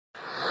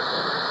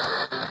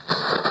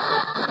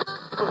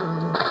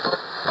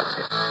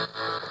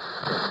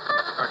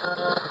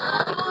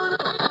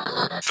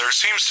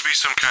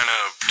some kind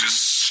of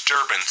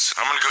disturbance.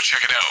 I'm gonna go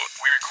check it out.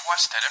 We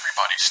request that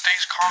everybody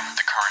stays calm at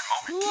the current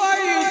moment. Who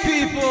are you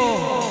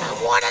people? I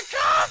want a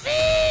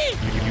coffee!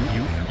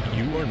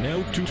 You are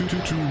now tuned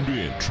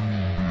in.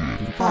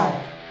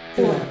 5,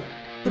 4,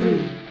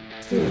 3,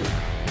 2,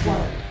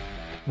 1.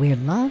 Where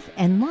love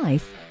and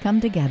life come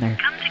together.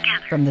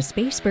 From the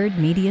Spacebird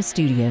Media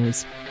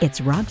Studios,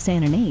 it's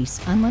Roxanne and Ace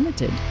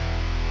Unlimited.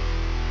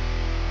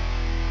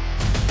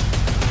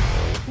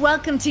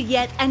 Welcome to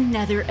yet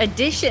another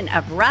edition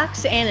of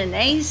Roxanne and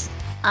Ace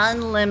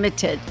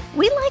Unlimited.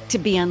 We like to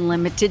be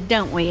unlimited,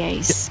 don't we,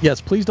 Ace? Yes,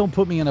 please don't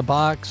put me in a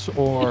box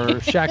or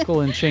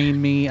shackle and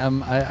chain me.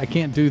 I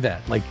can't do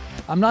that. Like,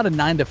 I'm not a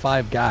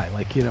 9-to-5 guy.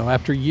 Like, you know,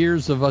 after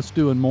years of us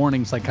doing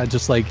mornings, like, I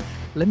just like,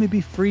 let me be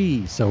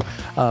free. So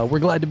we're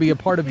glad to be a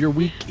part of your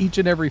week each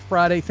and every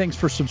Friday. Thanks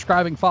for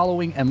subscribing,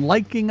 following, and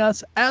liking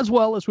us, as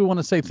well as we want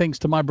to say thanks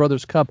to My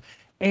Brother's Cup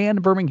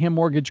and Birmingham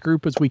Mortgage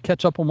Group as we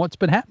catch up on what's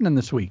been happening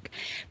this week.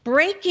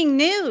 Breaking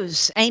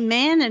news. A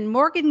man in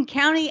Morgan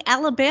County,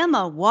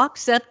 Alabama,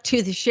 walks up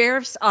to the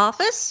sheriff's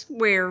office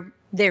where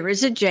there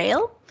is a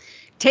jail,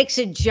 takes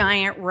a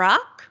giant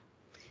rock,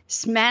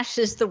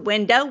 smashes the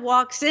window,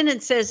 walks in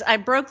and says, "I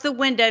broke the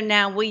window.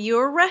 Now will you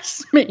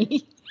arrest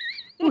me?"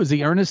 Who is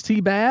he, Ernest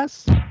T.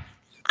 Bass?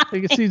 I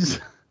guess he's...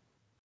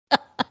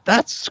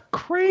 That's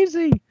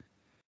crazy.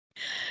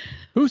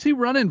 Who's he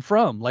running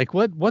from? Like,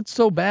 what's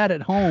so bad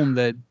at home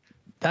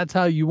that's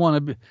how you want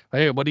to be?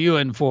 Hey, what are you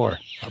in for?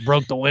 I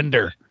broke the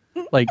window.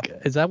 Like,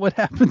 is that what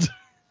happens?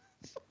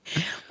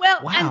 Well,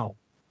 wow.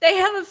 They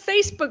have a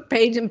Facebook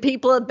page and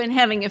people have been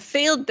having a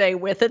field day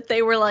with it.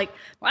 They were like,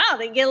 wow,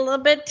 they get a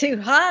little bit too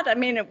hot. I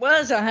mean, it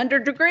was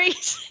 100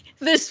 degrees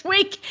this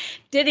week.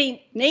 Did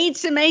he need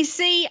some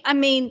AC? I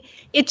mean,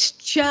 it's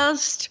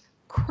just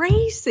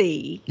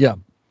crazy. Yeah.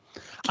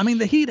 I mean,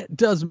 the heat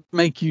does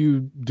make you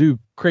do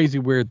crazy,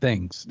 weird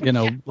things, you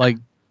know, like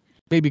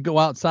maybe go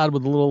outside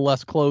with a little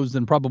less clothes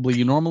than probably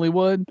you normally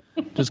would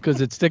just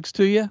because it sticks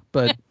to you.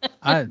 But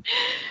I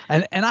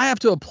have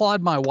to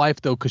applaud my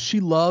wife, though, because she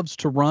loves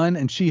to run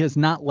and she has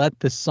not let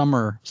this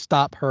summer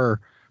stop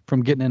her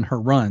from getting in her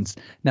runs.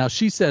 Now,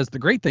 she says the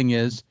great thing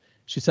is,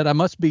 she said, I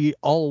must be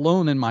all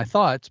alone in my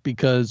thoughts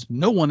because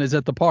no one is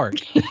at the park.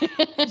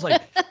 I was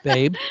like,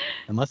 babe,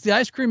 unless the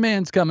ice cream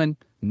man's coming,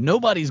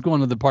 nobody's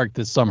going to the park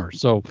this summer.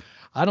 So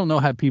I don't know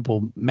how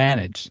people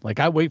manage.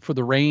 Like, I wait for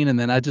the rain and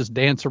then I just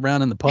dance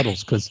around in the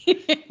puddles because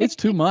it's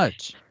too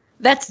much.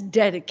 That's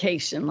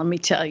dedication, let me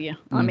tell you.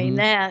 I mean,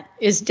 that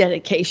is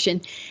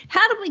dedication.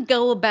 How do we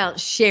go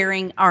about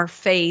sharing our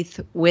faith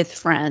with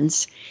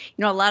friends?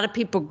 You know, a lot of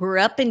people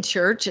grew up in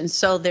church, and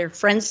so their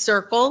friend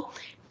circle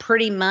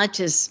pretty much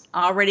is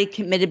already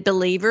committed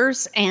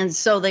believers. And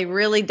so they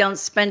really don't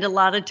spend a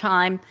lot of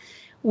time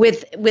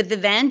with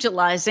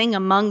evangelizing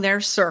among their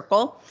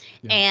circle.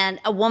 Yeah. And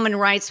a woman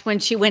writes when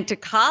she went to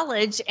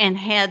college and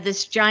had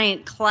this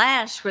giant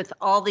clash with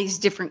all these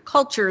different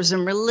cultures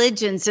and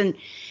religions and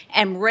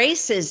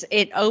races,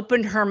 it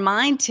opened her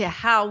mind to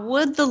how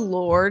would the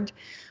Lord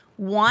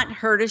want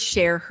her to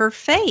share her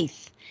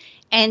faith.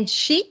 And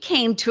she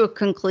came to a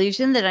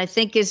conclusion that I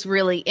think is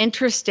really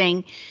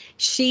interesting.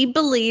 She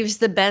believes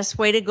the best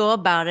way to go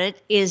about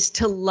it is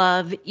to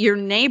love your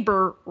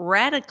neighbor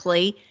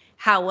radically,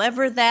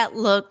 however that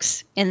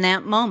looks in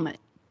that moment.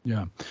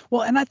 Yeah.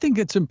 Well, and I think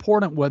it's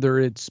important whether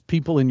it's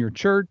people in your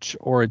church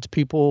or it's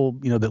people,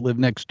 you know, that live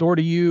next door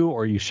to you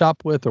or you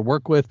shop with or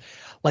work with,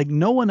 like,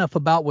 know enough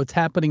about what's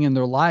happening in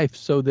their life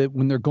so that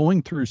when they're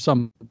going through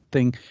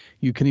something,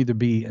 you can either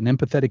be an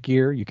empathetic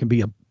ear, you can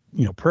be a,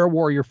 you know, prayer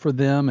warrior for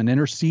them and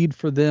intercede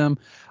for them,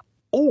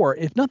 or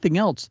if nothing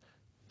else,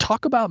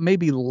 talk about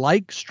maybe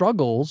like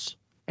struggles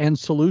and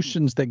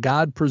solutions that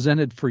God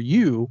presented for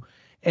you.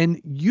 And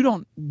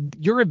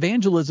your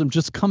evangelism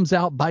just comes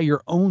out by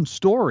your own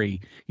story.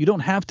 You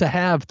don't have to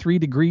have 3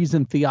 degrees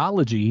in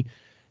theology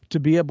to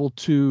be able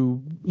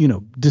to, you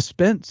know,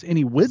 dispense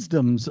any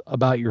wisdoms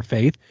about your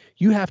faith.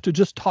 You have to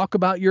just talk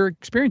about your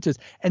experiences.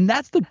 And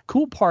that's the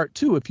cool part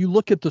too. If you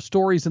look at the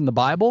stories in the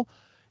Bible,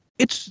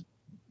 it's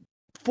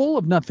full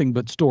of nothing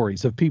but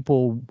stories of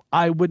people,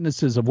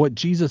 eyewitnesses of what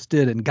Jesus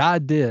did and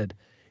God did,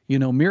 you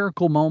know,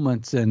 miracle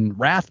moments and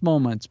wrath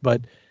moments,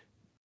 but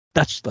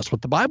that's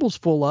what the Bible's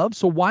full of.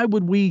 So why do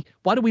we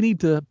need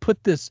to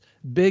put this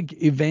big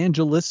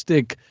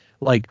evangelistic,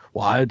 like,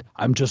 well,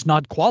 I'm just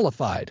not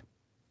qualified?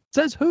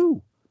 Says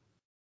who?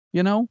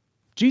 You know,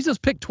 Jesus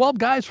picked 12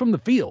 guys from the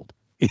field.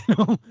 You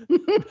know,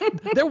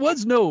 there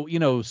was no, you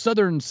know,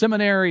 Southern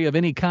seminary of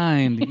any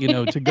kind, you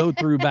know, to go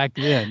through back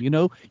then. You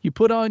know, you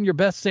put on your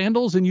best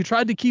sandals and you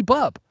tried to keep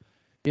up.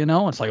 You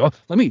know, it's like, oh,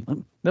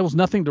 there was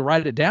nothing to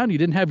write it down. You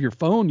didn't have your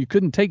phone. You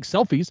couldn't take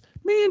selfies.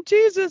 Me and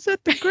Jesus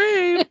at the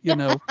grave, you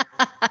know.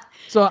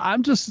 So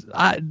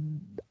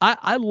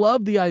I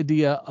love the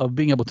idea of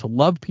being able to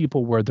love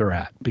people where they're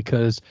at,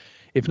 because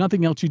if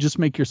nothing else, you just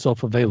make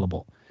yourself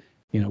available.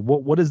 You know,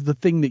 what is the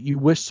thing that you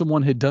wish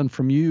someone had done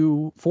for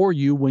you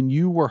when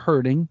you were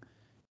hurting?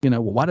 You know,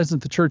 well, why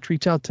doesn't the church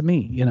reach out to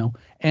me? You know,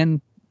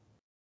 and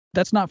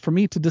that's not for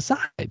me to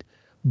decide.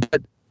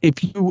 But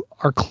if you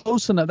are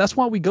close enough, that's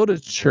why we go to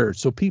church.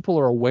 So people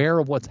are aware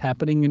of what's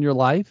happening in your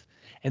life,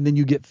 and then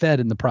you get fed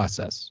in the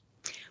process.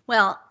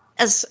 Well,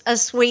 as a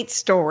sweet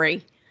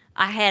story,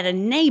 I had a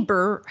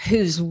neighbor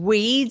whose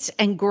weeds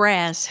and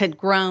grass had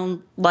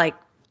grown like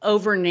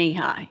over knee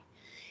high.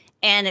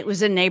 And it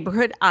was a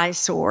neighborhood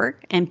eyesore,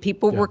 and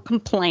people were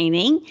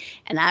complaining.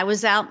 And I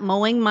was out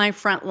mowing my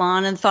front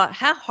lawn and thought,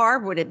 how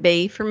hard would it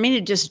be for me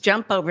to just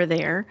jump over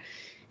there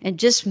and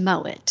just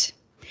mow it?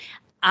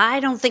 I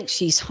don't think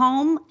she's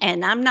home,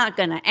 and I'm not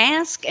going to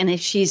ask. And if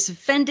she's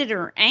offended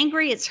or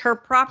angry, it's her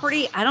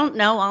property. I don't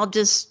know. I'll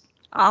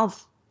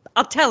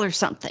tell her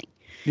something.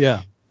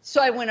 Yeah.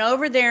 So I went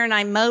over there and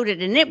I mowed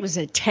it, and it was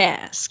a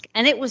task,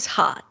 and it was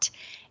hot.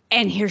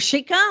 And here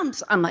she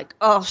comes. I'm like,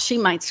 oh, she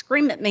might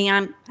scream at me.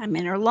 I'm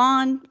in her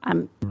lawn.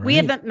 We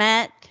haven't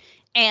met.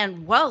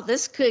 And, well,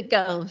 this could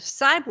go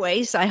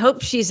sideways. I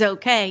hope she's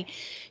okay.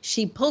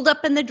 She pulled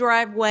up in the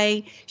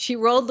driveway. She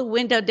rolled the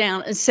window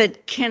down and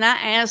said, can I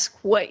ask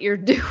what you're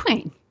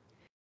doing?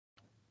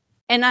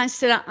 And I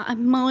said,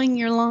 I'm mowing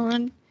your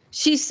lawn.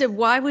 She said,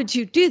 why would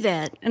you do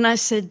that? And I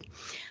said,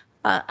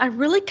 I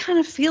really kind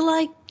of feel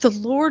like the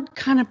Lord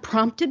kind of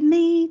prompted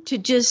me to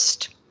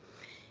just,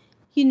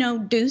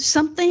 do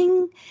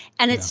something.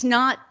 And it's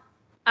not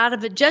out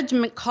of a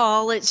judgment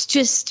call. It's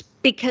just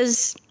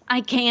because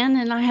I can,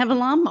 and I have a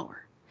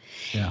lawnmower.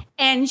 Yeah.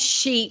 And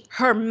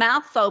her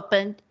mouth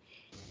opened,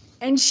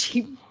 and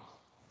she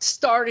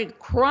started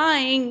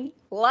crying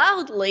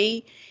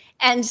loudly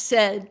and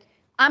said,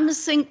 I'm a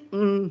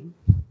single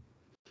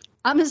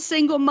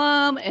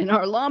mom, and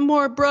our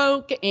lawnmower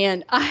broke,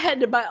 and I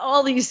had to buy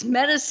all these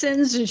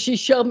medicines. And she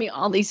showed me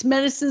all these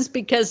medicines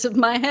because of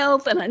my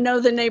health, and I know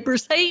the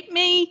neighbors hate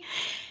me.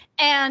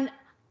 And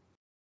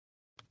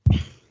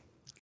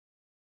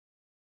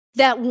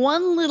that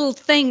one little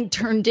thing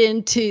turned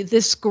into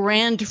this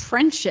grand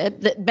friendship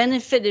that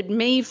benefited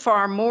me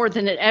far more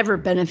than it ever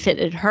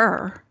benefited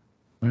her.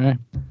 Right.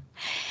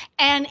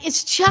 And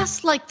it's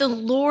just like the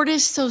Lord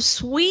is so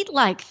sweet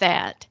like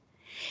that.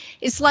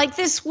 It's like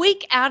this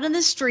week out in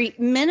the street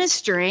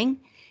ministering,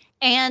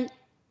 and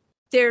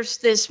there's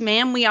this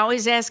man, we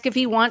always ask if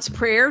he wants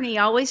prayer, and he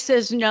always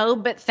says no,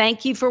 but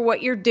thank you for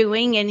what you're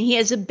doing. And he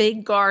has a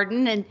big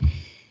garden, and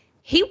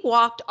he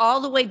walked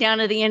all the way down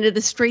to the end of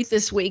the street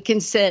this week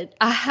and said,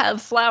 I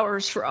have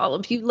flowers for all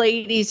of you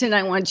ladies, and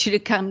I want you to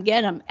come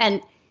get them.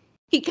 And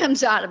he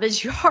comes out of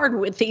his yard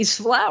with these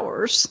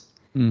flowers.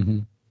 Mm-hmm.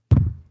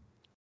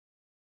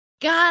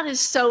 God is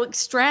so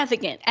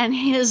extravagant, and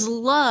his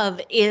love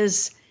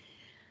is,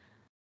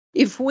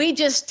 if we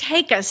just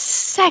take a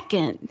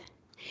second,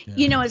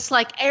 it's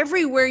like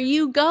everywhere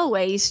you go,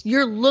 Ace,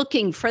 you're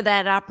looking for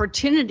that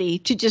opportunity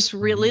to just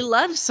really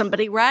love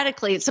somebody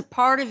radically. It's a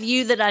part of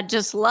you that I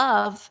just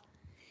love.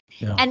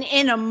 Yeah. And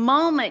in a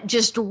moment,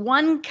 just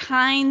one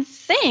kind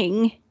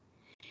thing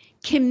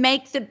can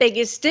make the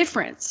biggest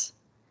difference.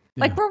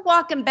 Yeah. Like we're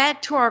walking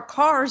back to our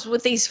cars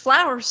with these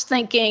flowers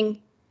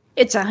thinking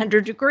it's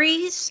 100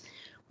 degrees.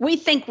 We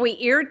think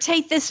we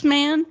irritate this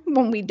man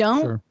when we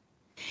don't. Sure.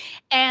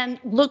 And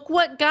look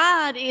what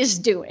God is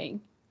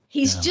doing.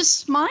 He's just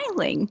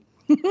smiling.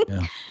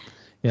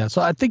 Yeah.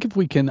 So I think if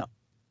we can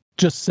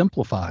just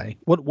simplify,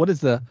 what is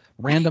the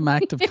random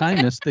act of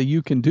kindness that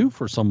you can do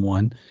for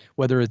someone,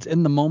 whether it's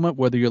in the moment,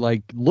 whether you're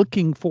like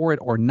looking for it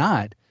or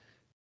not,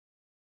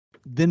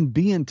 then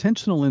be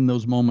intentional in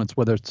those moments,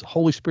 whether it's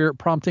Holy Spirit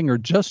prompting or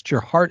just your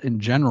heart in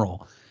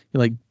general.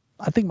 You're like,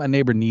 I think my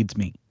neighbor needs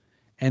me.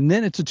 And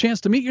then it's a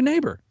chance to meet your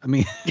neighbor. I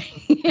mean,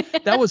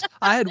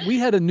 we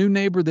had a new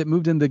neighbor that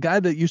moved in. The guy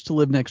that used to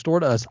live next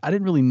door to us, I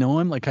didn't really know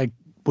him. Like I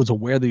was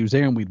aware that he was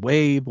there and we'd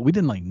wave, but we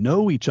didn't like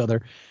know each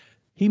other.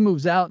 He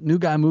moves out, new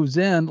guy moves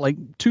in, like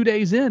 2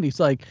 days in, he's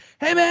like,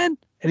 hey man.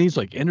 And he's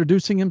like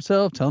introducing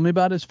himself, telling me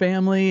about his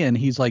family. And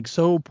he's like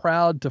so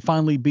proud to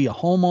finally be a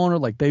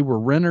homeowner. Like they were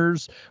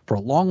renters for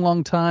a long,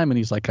 long time. And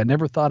he's like, I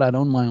never thought I'd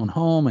own my own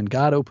home, and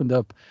God opened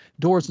up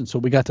doors. And so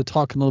we got to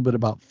talk a little bit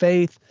about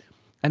faith.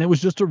 And it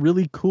was just a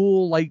really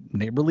cool, like,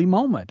 neighborly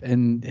moment.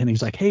 And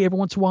he's like, hey, every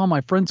once in a while,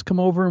 my friends come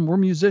over and we're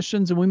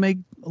musicians and we make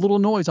a little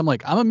noise. I'm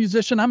like, I'm a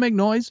musician. I make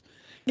noise.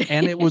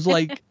 And it was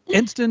like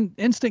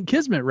instant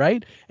kismet,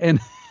 right?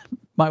 And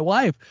my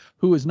wife,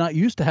 who is not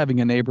used to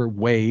having a neighbor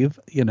wave,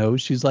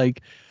 she's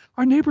like,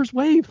 our neighbors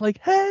wave, like,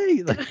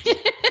 hey. Like,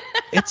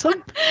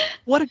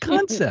 what a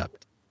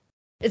concept.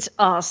 It's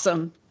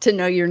awesome to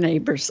know your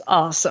neighbors.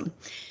 Awesome.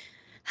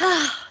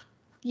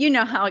 You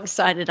know how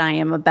excited I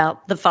am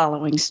about the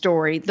following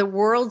story. The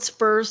world's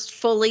first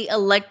fully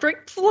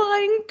electric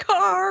flying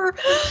car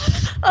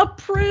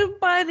approved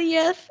by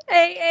the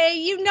FAA.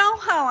 You know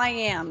how I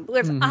am.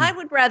 If I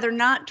would rather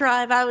not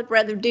drive, I would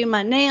rather do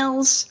my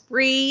nails,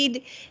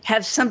 read,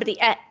 have somebody,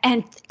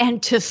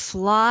 and to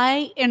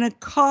fly in a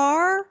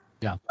car.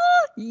 Yeah.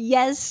 Oh,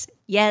 yes.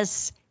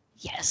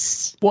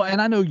 Well, and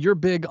I know you're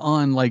big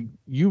on, like,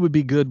 you would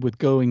be good with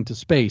going to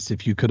space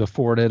if you could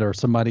afford it or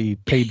somebody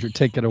paid your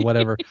ticket or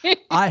whatever.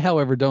 I,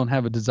 however, don't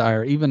have a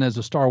desire. Even as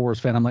a Star Wars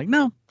fan, I'm like,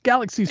 no,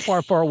 galaxy's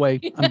far, far away.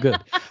 I'm good.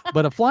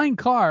 But a flying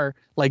car,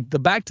 like the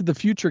Back to the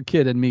Future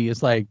kid in me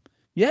is like,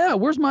 Yeah,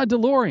 where's my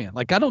DeLorean?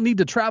 Like, I don't need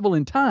to travel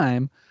in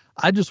time.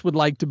 I just would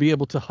like to be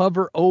able to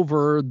hover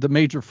over the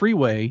major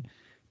freeway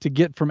to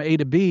get from A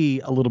to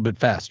B a little bit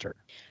faster.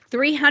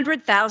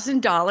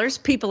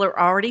 $300,000. People are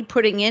already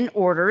putting in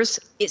orders.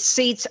 It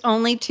seats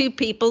only 2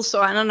 people,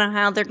 so I don't know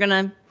how they're going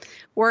to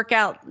work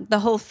out the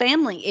whole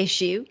family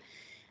issue.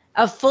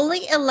 A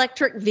fully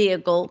electric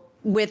vehicle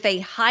with a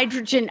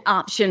hydrogen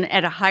option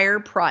at a higher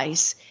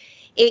price.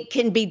 It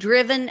can be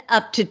driven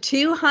up to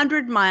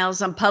 200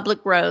 miles on public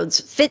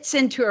roads, fits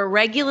into a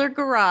regular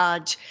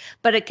garage,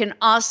 but it can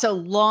also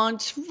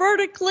launch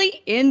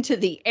vertically into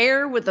the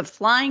air with a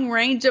flying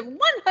range of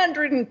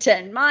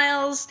 110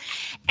 miles.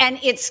 And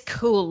it's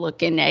cool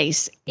looking,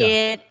 Ace. Yeah.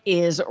 It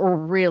is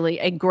really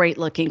a great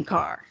looking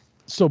car.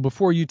 So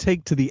before you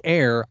take to the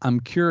air, I'm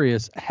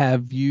curious,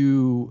 have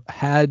you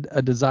had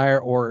a desire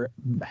or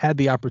had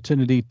the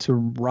opportunity to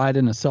ride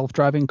in a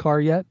self-driving car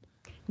yet?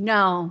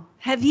 No.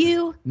 Have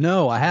you?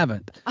 No, I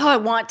haven't. Oh, I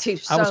want to.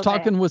 I was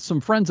talking with some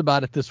friends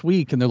about it this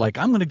week, and they're like,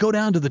 I'm going to go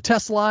down to the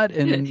test lot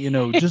and,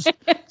 just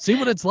see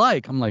what it's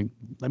like. I'm like,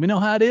 let me know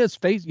how it is.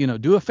 Do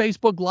a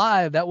Facebook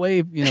Live. That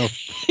way,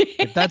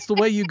 if that's the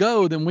way you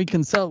go, then we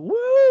can sell.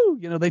 Woo!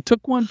 They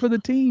took one for the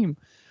team.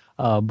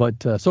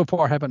 But so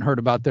far, I haven't heard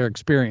about their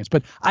experience.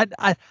 But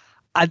I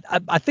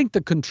think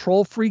the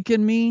control freak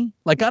in me,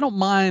 like, I don't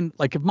mind,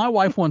 like, if my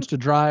wife wants to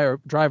drive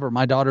or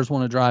my daughters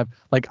want to drive,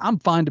 like, I'm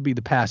fine to be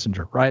the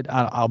passenger, right?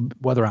 I'll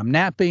whether I'm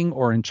napping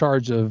or in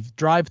charge of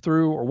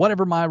drive-through or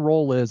whatever my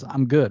role is,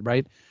 I'm good,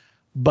 right?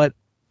 But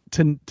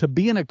to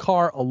be in a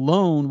car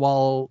alone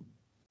while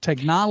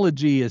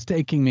technology is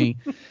taking me,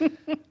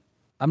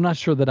 I'm not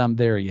sure that I'm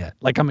there yet.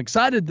 Like, I'm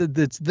excited that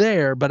it's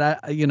there, but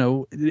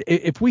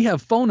if we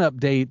have phone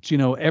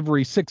updates,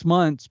 every 6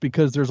 months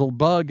because there's a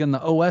bug in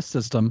the OS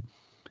system,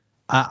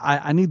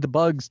 I need the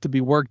bugs to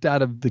be worked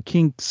out of the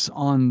kinks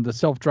on the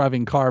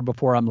self-driving car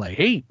before I'm like,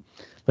 hey,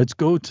 let's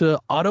go to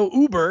Auto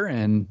Uber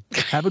and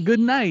have a good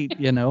night,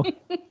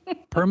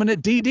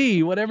 permanent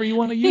DD, whatever you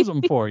want to use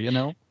them for,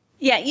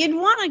 Yeah, you'd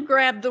want to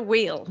grab the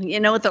wheel,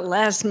 at the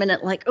last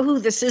minute, like, oh,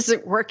 this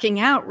isn't working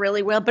out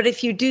really well. But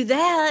if you do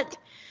that,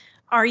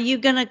 are you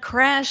going to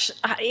crash?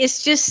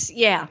 It's just,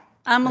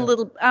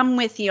 I'm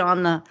with you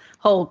on the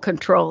whole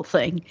control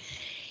thing.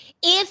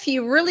 If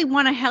you really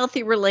want a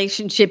healthy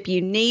relationship, you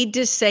need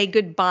to say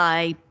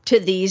goodbye to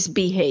these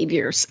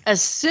behaviors,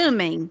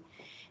 assuming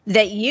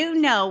that you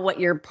know what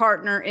your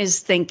partner is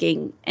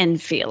thinking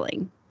and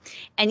feeling.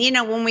 And,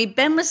 when we've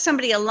been with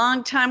somebody a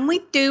long time, we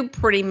do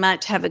pretty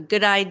much have a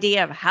good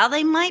idea of how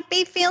they might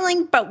be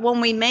feeling. But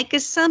when we make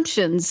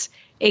assumptions,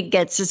 it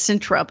gets us in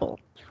trouble.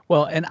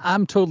 Well, and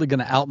I'm totally going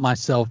to out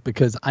myself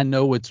because I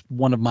know it's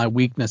one of my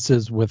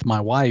weaknesses with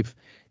my wife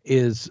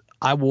is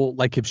I will,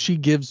 like, if she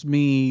gives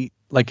me,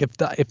 like,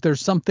 if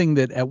there's something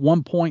that at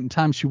one point in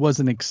time she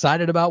wasn't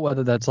excited about,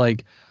 whether that's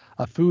like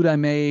a food I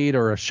made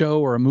or a show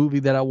or a movie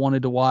that I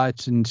wanted to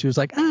watch, and she was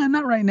like,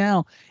 not right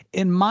now.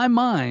 In my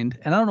mind,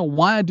 and I don't know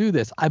why I do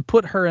this, I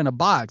put her in a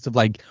box of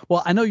like,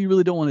 well, I know you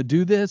really don't want to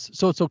do this,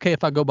 so it's okay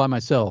if I go by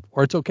myself,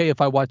 or it's okay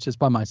if I watch this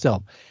by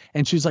myself.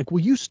 And she's like, will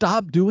you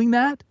stop doing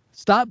that?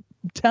 Stop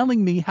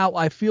telling me how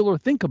I feel or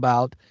think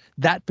about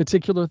that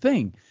particular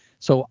thing.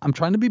 So I'm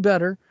trying to be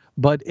better,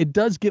 but it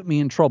does get me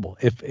in trouble.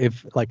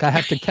 If like I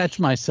have to catch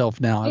myself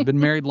now. I've been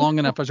married long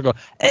enough. I should go,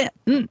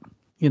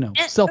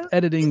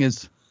 self-editing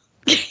is,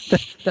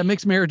 that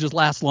makes marriages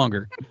last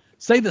longer.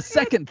 Say the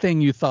second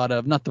thing you thought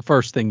of, not the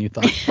first thing you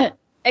thought.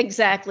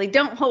 Exactly.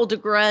 Don't hold a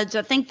grudge.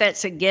 I think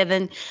that's a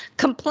given.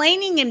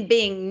 Complaining and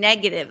being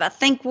negative. I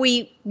think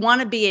we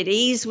want to be at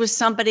ease with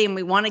somebody and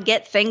we want to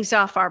get things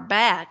off our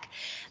back.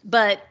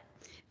 But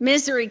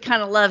misery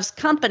kind of loves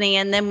company.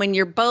 And then when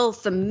you're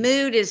both, the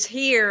mood is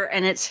here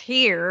and it's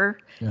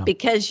here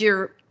because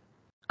you're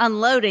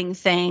unloading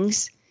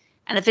things.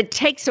 And if it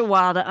takes a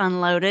while to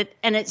unload it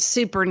and it's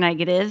super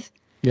negative.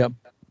 Yep.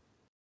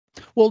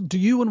 Well, do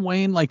you and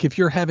Wayne, like if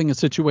you're having a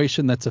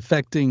situation that's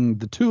affecting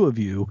the two of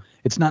you,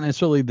 it's not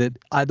necessarily that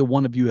either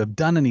one of you have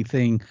done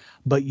anything,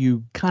 but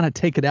you kind of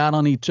take it out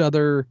on each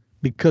other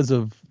because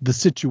of the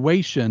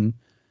situation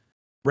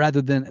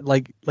rather than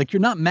like you're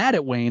not mad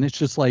at Wayne. It's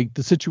just like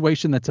the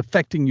situation that's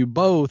affecting you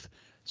both.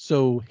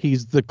 So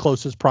he's the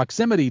closest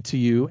proximity to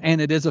you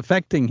and it is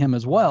affecting him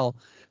as well.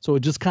 So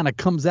it just kind of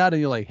comes out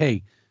and you're like,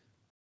 hey,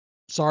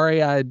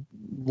 sorry, I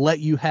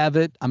let you have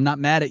it. I'm not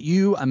mad at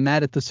you. I'm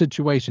mad at the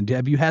situation.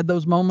 Have you had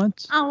those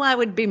moments? Oh, I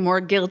would be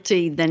more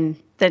guilty than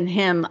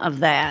him of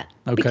that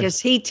because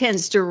he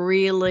tends to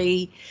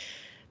really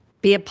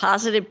be a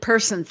positive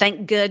person.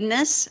 Thank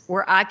goodness,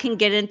 where I can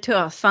get into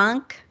a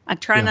funk. I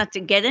try not to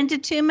get into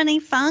too many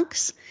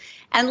funks.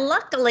 And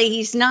luckily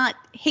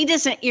he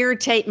doesn't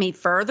irritate me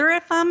further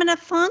if I'm in a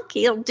funk.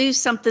 He'll do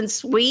something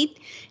sweet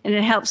and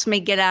it helps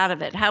me get out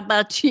of it. How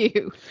about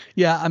you?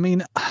 Yeah, I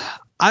mean,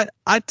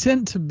 I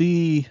tend to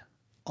be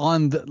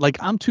on the, like,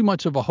 I'm too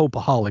much of a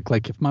hopeaholic.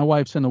 Like if my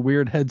wife's in a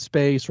weird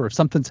headspace or if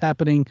something's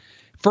happening,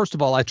 first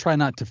of all, I try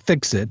not to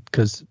fix it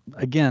because,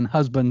 again,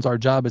 husbands, our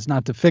job is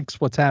not to fix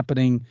what's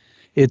happening.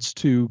 It's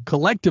to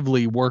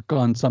collectively work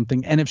on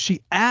something. And if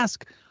she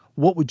asks,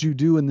 what would you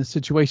do in this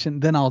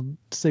situation? Then I'll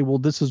say, well,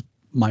 this is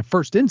my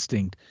first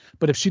instinct.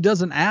 But if she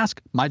doesn't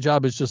ask, my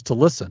job is just to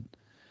listen.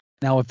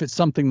 Now, if it's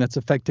something that's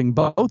affecting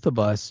both of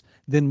us,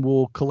 then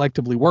we'll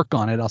collectively work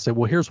on it. I'll say,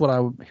 well, here's what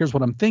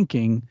I'm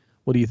thinking.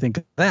 What do you think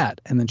of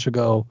that? And then she'll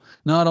go,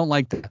 no, I don't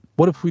like that.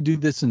 What if we do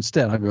this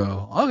instead? I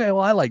go, okay,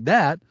 well, I like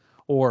that.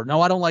 Or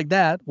no, I don't like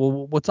that.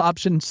 Well, what's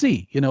option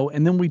C?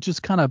 And then we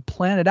just kind of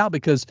plan it out,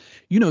 because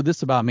you know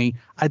this about me.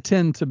 I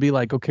tend to be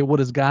like, okay, what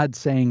is God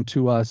saying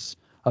to us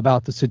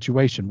about the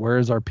situation? Where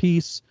is our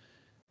peace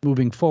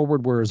moving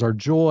forward? Where is our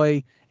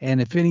joy?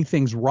 And if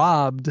anything's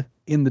robbed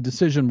in the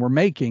decision we're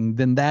making,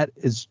 then that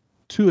is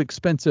too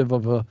expensive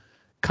of a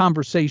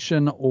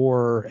conversation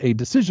or a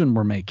decision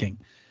we're making.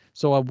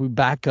 So we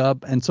back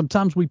up, and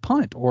sometimes we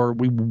punt, or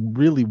we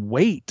really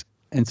wait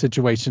in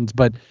situations.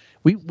 But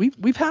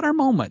we've had our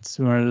moments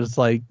where it's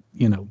like,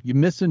 you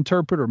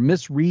misinterpret or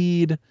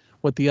misread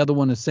what the other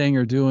one is saying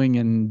or doing,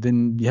 and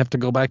then you have to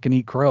go back and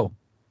eat crow.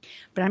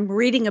 But I'm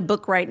reading a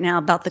book right now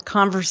about the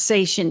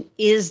conversation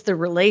is the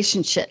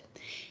relationship.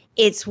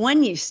 It's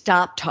when you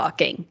stop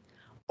talking,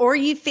 or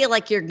you feel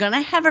like you're going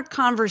to have a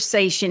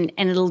conversation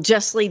and it'll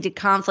just lead to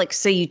conflict,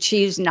 so you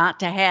choose not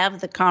to have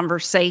the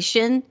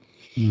conversation.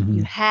 Mm-hmm.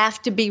 You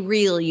have to be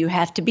real. You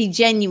have to be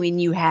genuine.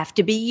 You have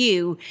to be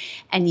you,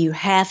 and you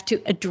have to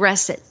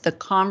address it. The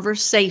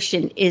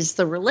conversation is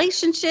the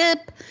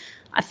relationship.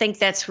 I think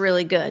that's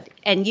really good.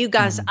 And you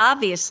guys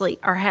obviously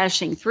are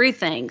hashing through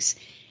things,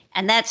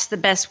 and that's the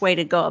best way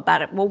to go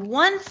about it. Well,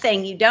 one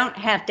thing you don't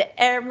have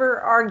to ever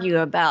argue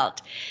about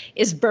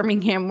is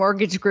Birmingham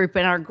Mortgage Group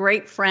and our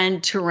great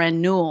friend, Turin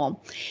Newell.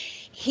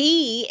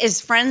 He is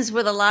friends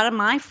with a lot of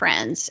my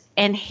friends,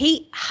 and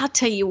I'll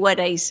tell you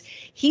what, Ace,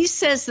 he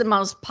says the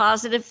most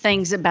positive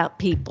things about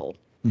people.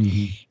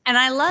 Mm-hmm. And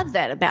I love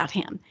that about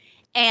him.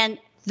 And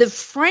the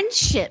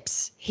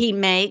friendships he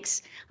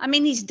makes, I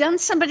mean, he's done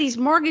somebody's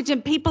mortgage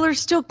and people are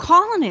still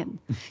calling him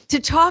to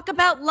talk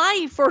about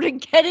life or to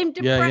get him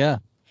to pray. Yeah.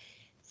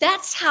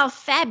 That's how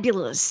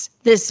fabulous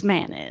this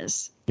man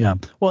is. Yeah.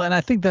 Well, and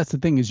I think that's the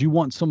thing, is you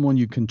want someone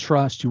you can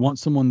trust. You want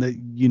someone that,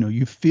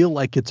 you feel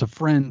like it's a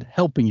friend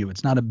helping you.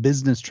 It's not a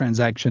business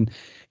transaction.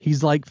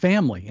 He's like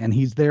family, and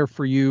he's there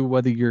for you,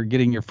 whether you're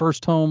getting your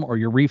first home or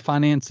you're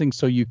refinancing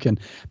so you can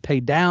pay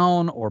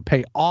down or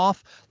pay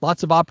off.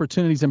 Lots of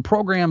opportunities and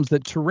programs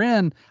that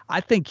Turin,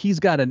 I think he's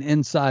got an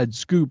inside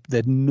scoop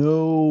that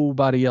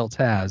nobody else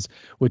has,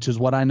 which is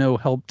what I know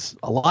helped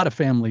a lot of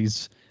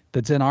families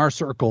that's in our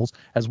circles,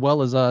 as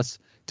well as us,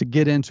 to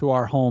get into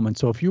our home. And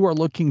so if you are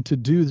looking to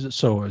do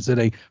so, is it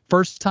a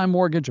first-time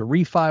mortgage, a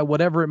refi,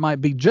 whatever it might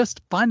be,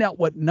 just find out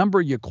what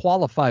number you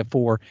qualify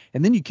for,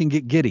 and then you can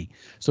get giddy.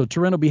 So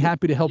Turin will be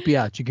happy to help you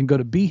out. You can go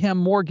to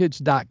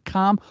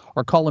bhammortgage.com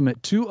or call him at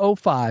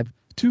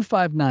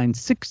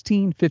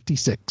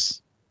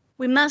 205-259-1656.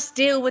 We must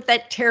deal with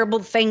that terrible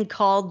thing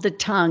called the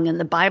tongue, and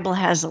the Bible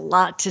has a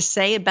lot to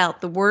say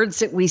about the words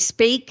that we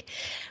speak.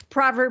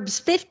 Proverbs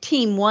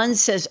 15:1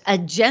 says, a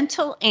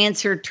gentle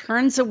answer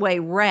turns away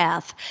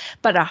wrath,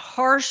 but a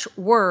harsh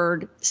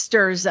word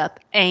stirs up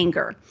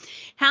anger.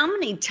 How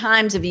many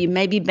times have you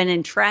maybe been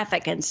in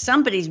traffic and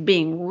somebody's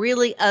being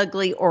really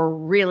ugly or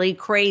really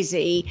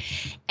crazy,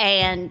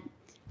 and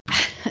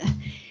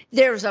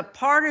there's a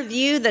part of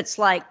you that's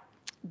like,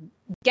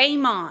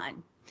 game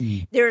on.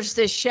 There's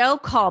this show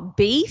called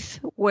Beef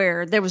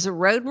where there was a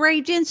road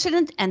rage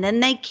incident, and then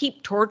they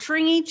keep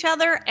torturing each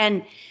other,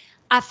 and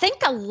I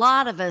think a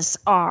lot of us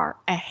are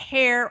a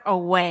hair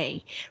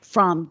away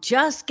from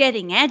just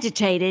getting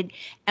agitated,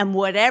 and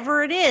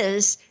whatever it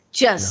is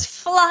just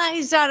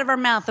flies out of our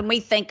mouth, and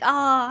we think,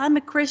 oh, I'm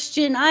a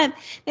Christian.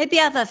 Maybe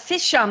I have a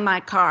fish on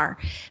my car.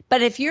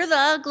 But if you're the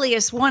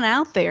ugliest one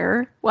out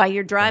there while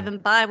you're driving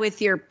by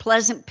with your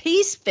pleasant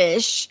peace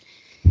fish,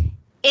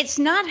 it's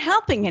not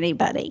helping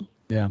anybody.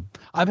 Yeah.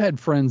 I've had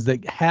friends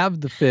that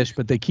have the fish,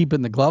 but they keep it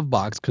in the glove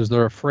box because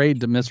they're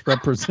afraid to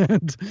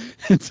misrepresent.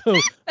 And so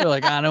they're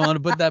like, I don't want to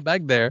put that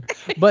back there.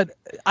 But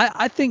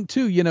I think,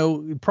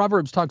 too,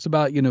 Proverbs talks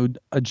about,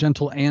 a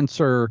gentle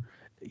answer,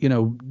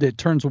 that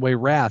turns away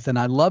wrath. And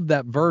I love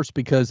that verse,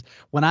 because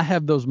when I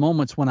have those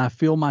moments when I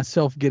feel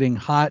myself getting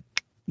hot,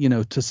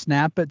 to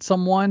snap at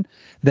someone,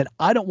 that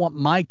I don't want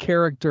my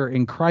character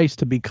in Christ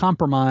to be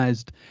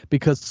compromised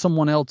because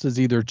someone else is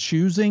either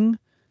choosing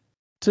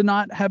to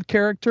not have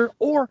character,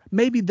 or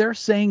maybe they're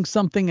saying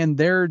something and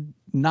they're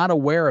not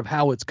aware of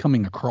how it's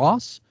coming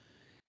across.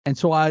 And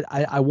so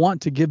I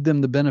want to give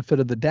them the benefit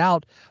of the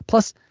doubt.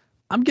 Plus,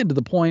 I'm getting to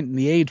the point in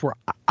the age where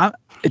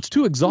it's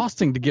too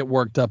exhausting to get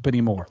worked up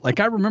anymore. Like,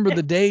 I remember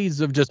the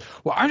days of just,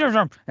 I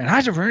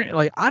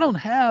don't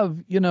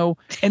have,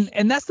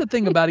 and that's the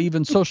thing about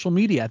even social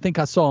media. I think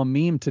I saw a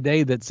meme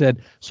today that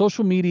said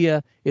social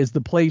media is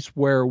the place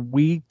where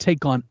we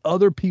take on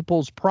other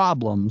people's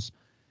problems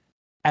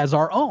as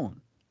our own.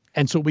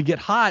 And so we get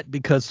hot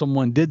because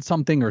someone did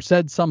something or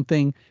said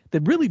something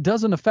that really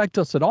doesn't affect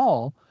us at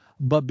all.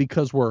 But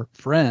because we're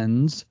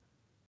friends,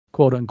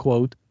 quote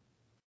unquote,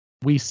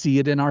 we see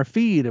it in our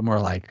feed and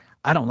we're like,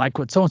 I don't like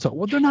what so-and-so.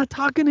 Well, they're not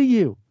talking to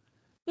you.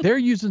 They're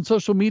using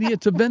social media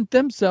to vent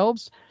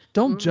themselves.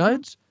 Don't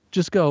judge.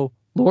 Just go,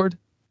 Lord,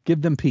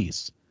 give them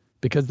peace,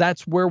 because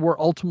that's where we're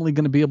ultimately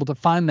going to be able to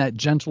find that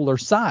gentler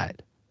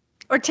side.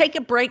 Or take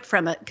a break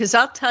from it, because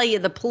I'll tell you,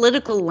 the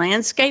political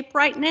landscape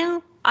right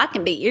now, I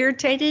can be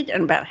irritated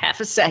in about half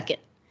a second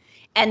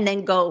and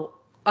then go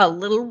a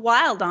little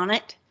wild on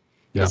it,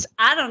 because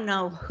I don't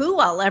know who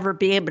I'll ever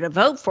be able to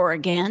vote for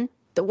again,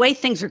 the way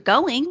things are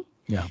going.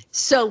 Yeah.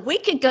 So we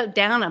could go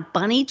down a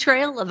bunny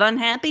trail of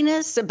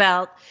unhappiness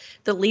about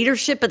the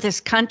leadership of this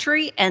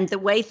country and the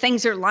way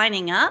things are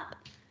lining up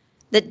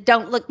that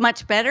don't look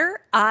much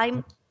better.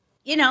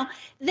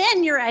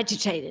 Then you're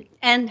agitated.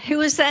 And who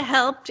has that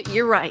helped?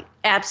 You're right.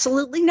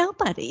 Absolutely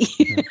nobody.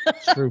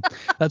 That's true.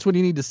 That's when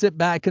you need to sit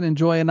back and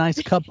enjoy a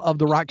nice cup of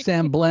the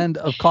Roxanne blend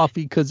of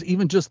coffee, because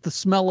even just the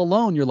smell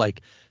alone, you're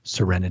like,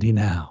 serenity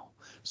now.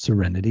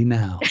 Serenity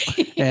now.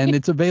 And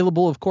it's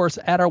available, of course,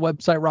 at our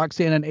website,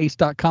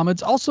 roxanneandace.com.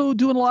 It's also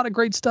doing a lot of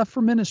great stuff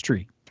for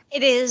ministry.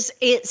 It is.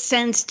 It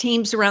sends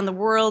teams around the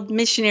world,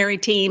 missionary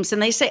teams,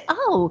 and they say,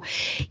 oh,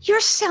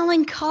 you're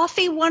selling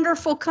coffee.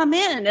 Wonderful. Come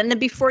in. And then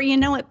before you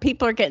know it,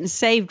 people are getting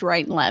saved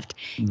right and left.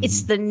 Mm-hmm.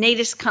 It's the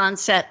neatest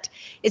concept.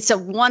 It's a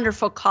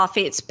wonderful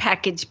coffee. It's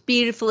packaged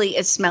beautifully.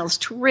 It smells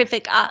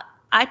terrific.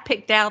 I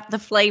picked out the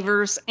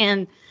flavors,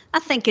 and I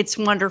think it's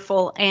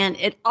wonderful. And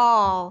it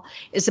all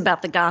is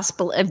about the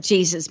gospel of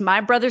Jesus.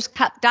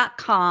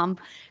 MyBrothersCup.com.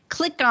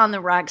 Click on the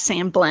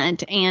Roxanne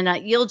blend, and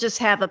you'll just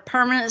have a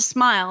permanent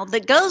smile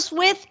that goes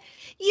with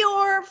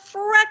your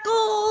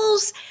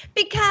freckles.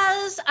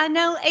 Because I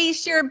know,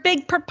 Ace, you're a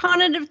big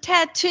proponent of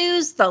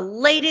tattoos. The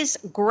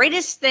latest,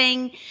 greatest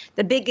thing,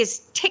 the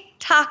biggest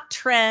TikTok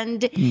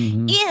trend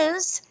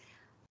is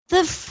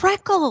the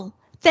freckle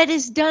that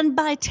is done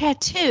by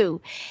tattoo.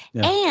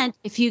 Yeah. And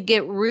if you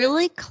get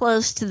really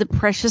close to the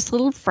precious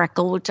little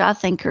freckle, which I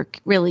think are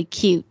really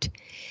cute,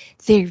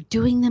 they're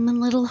doing them in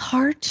little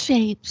heart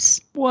shapes.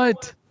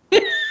 What?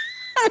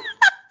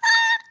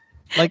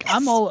 Like,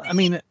 I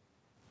mean,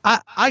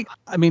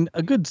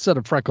 a good set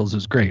of freckles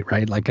is great,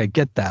 right? Like, I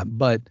get that,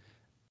 but,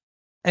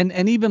 and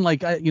even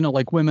like,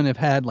 like women have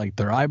had like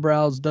their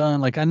eyebrows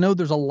done. Like, I know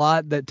there's a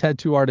lot that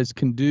tattoo artists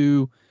can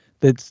do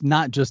that's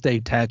not just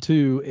a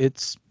tattoo.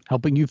 It's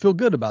helping you feel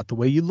good about the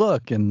way you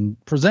look and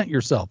present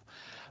yourself.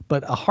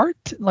 But a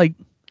heart, like,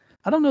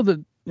 I don't know that.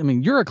 I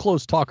mean, you're a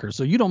close talker,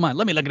 so you don't mind.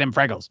 Let me look at them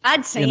freckles.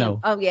 I'd say,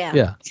 oh yeah,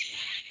 yeah.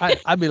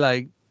 I'd be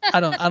like, I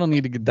don't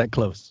need to get that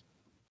close.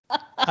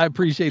 I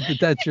appreciate that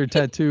that's your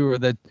tattoo, or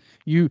that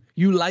you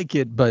like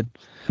it, but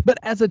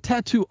as a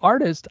tattoo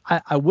artist,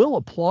 I will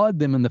applaud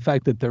them in the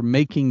fact that they're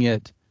making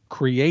it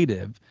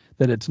creative.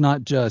 That it's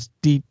not just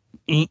deep,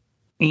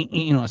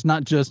 it's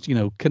not just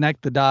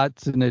connect the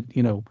dots and it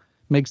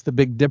makes the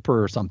Big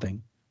Dipper or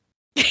something.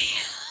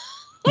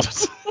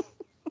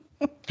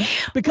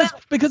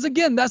 Because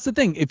again, that's the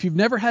thing. If you've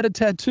never had a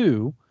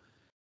tattoo,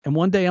 and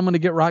one day I'm going to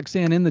get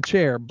Roxanne in the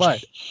chair,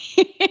 but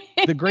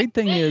the great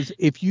thing is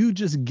if you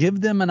just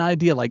give them an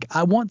idea, like,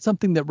 I want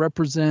something that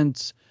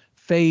represents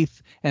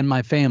faith and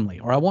my family,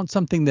 or I want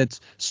something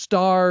that's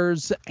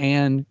stars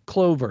and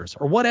clovers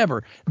or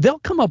whatever, they'll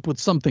come up with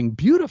something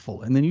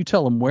beautiful. And then you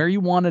tell them where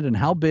you want it and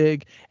how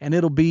big, and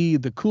it'll be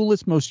the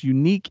coolest, most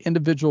unique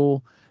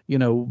individual,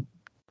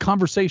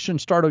 conversation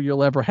starter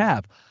you'll ever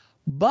have.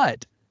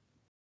 But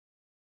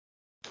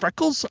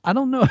freckles, I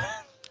don't know.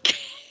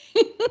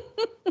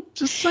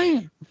 Just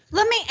saying.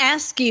 Let me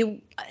ask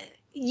you,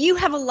 you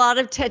have a lot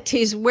of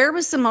tattoos. Where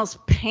was the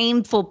most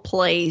painful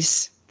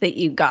place that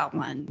you got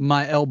one?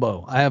 My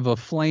elbow. I have a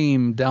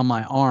flame down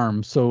my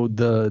arm. So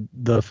the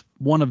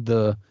one of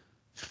the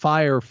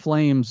fire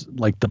flames,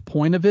 like the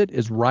point of it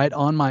is right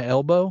on my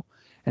elbow.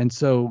 And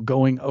so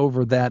going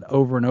over that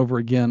over and over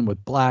again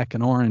with black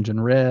and orange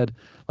and red,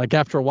 like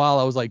after a while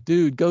I was like,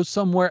 dude, go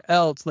somewhere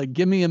else. Like,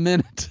 give me a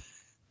minute.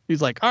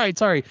 He's like, all right,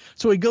 sorry.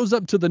 So he goes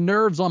up to the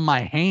nerves on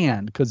my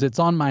hand, because it's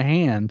on my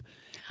hand.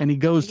 And he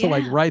goes to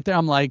like right there.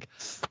 I'm like,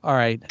 all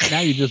right, now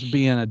you're just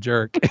being a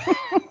jerk.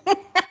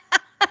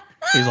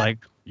 He's like,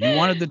 you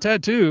wanted the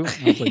tattoo.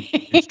 And I was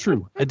like, it's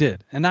true. I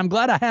did. And I'm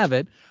glad I have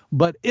it.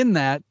 But in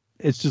that,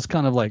 it's just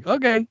kind of like,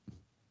 okay,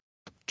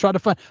 try to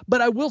find.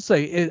 But I will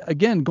say,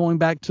 again, going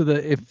back to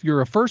if you're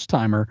a first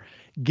timer,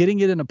 getting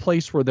it in a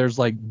place where there's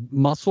like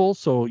muscle.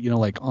 So,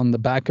 like on the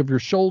back of your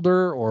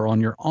shoulder or on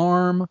your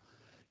arm.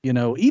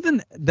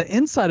 Even the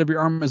inside of your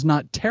arm is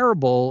not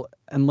terrible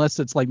unless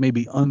it's like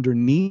maybe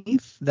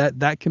underneath.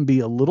 That can be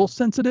a little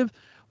sensitive,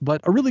 but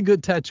a really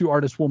good tattoo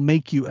artist will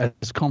make you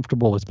as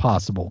comfortable as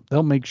possible.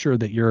 They'll make sure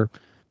that you're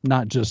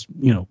not just,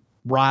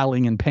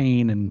 writhing in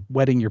pain and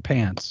wetting your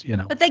pants,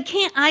 But they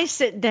can't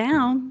ice it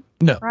down.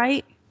 No.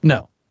 Right?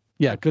 No.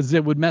 Yeah, because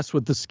it would mess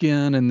with the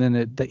skin, and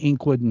then the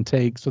ink wouldn't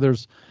take. So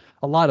there's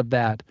a lot of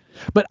that.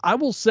 But I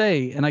will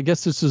say, and I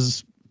guess this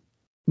is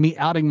me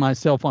outing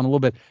myself on a little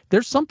bit,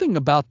 there's something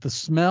about the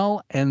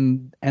smell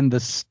and the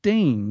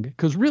sting,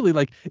 because really,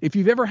 like, if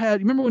you've ever had,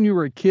 remember when you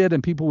were a kid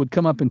and people would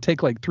come up and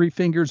take like 3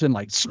 fingers and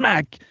like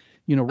smack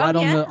right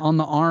on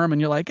the arm, and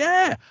you're like,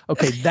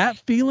 okay, that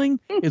feeling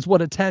is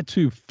what a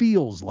tattoo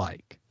feels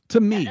like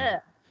to me.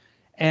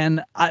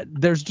 And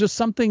there's just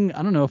something,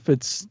 I don't know if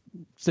it's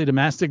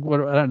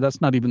sadomastic.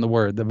 That's not even the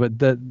word, but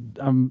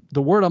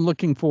the word I'm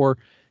looking for.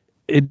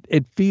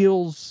 It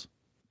feels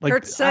like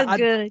hurts so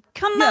good.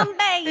 Come on,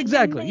 baby.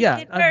 Exactly. Yeah.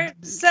 It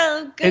hurts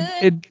so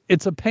good.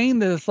 It's a pain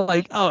that's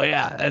like, oh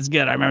yeah, that's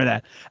good. I remember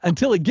that.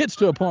 Until it gets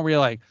to a point where you're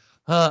like,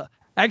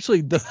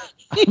 actually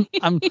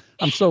I'm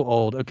so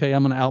old. Okay.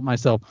 I'm going to out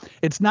myself.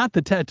 It's not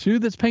the tattoo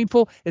that's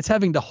painful. It's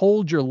having to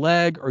hold your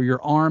leg or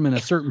your arm in a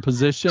certain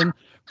position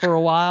for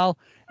a while.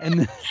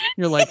 And then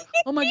you're like,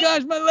 oh my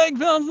gosh, my leg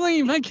fell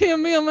asleep. I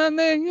can't feel my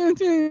leg.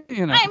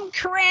 You know, I'm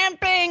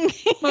cramping.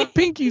 My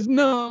pinky's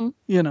numb.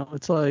 You know,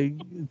 it's like,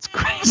 it's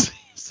crazy.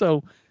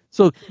 So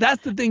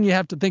that's the thing you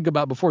have to think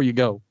about before you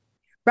go.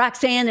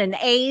 Roxanne and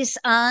Ace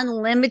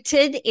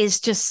Unlimited is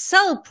just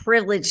so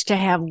privileged to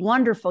have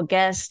wonderful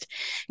guests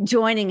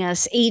joining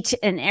us each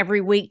and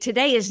every week.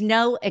 Today is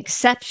no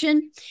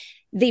exception.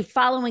 The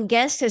following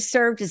guest has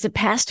served as a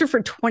pastor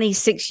for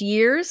 26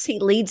 years. He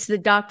leads the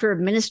Doctor of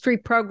Ministry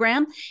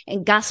program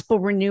and Gospel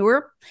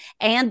Renewer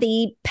and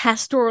the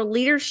pastoral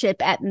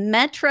leadership at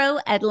Metro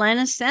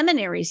Atlanta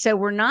Seminary. So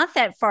we're not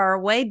that far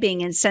away,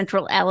 being in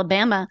Central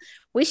Alabama.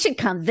 We should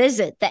come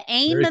visit. The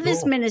aim of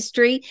his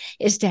ministry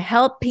is to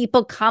help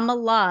people come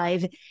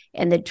alive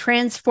in the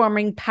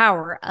transforming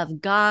power of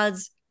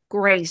God's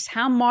grace.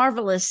 How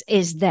marvelous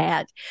is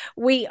that?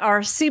 We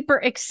are super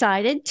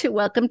excited to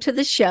welcome to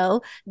the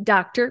show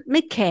Dr.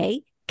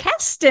 McKay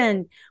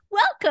Caston.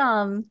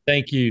 Welcome.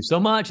 Thank you so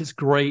much. It's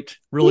great,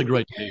 really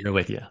great to be here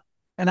with you.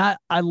 And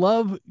I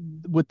love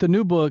with the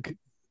new book,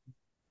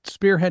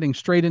 spearheading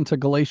straight into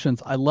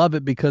Galatians. I love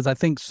it because I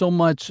think so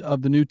much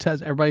of the New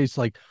Testament, everybody's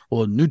like,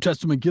 well, the New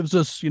Testament gives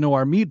us,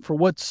 our meat for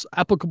what's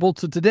applicable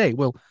to today.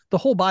 Well, the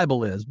whole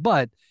Bible is,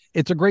 but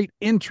it's a great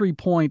entry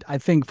point, I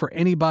think, for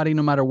anybody,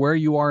 no matter where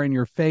you are in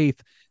your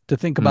faith, to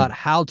think about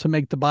how to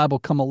make the Bible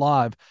come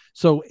alive.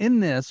 So in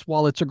this,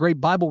 while it's a great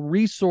Bible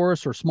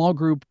resource or small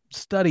group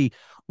study,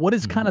 what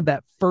is kind of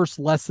that first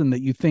lesson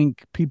that you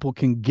think people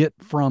can get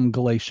from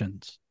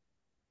Galatians?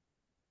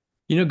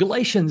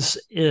 Galatians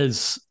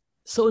is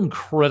so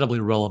incredibly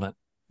relevant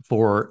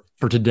for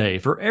today,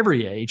 for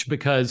every age,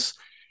 because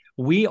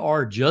we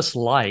are just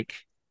like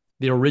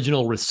the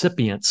original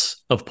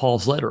recipients of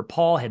Paul's letter.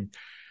 Paul had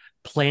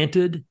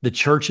planted the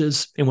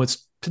churches in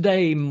what's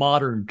today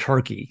modern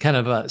Turkey, kind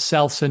of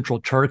south central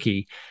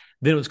Turkey.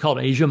 Then it was called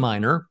Asia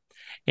Minor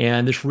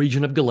and this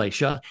region of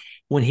Galatia.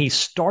 When he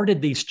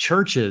started these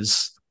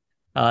churches,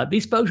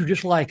 these folks were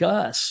just like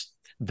us.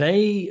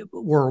 They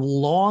were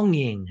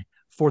longing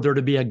for there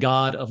to be a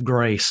God of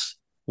grace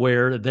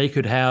where they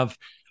could have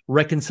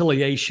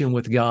reconciliation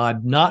with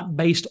God, not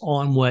based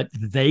on what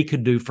they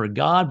could do for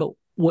God, but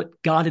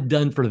what God had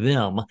done for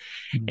them.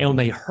 And when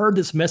they heard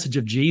this message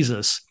of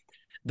Jesus,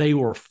 they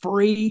were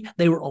free,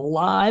 they were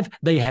alive,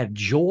 they had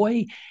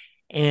joy.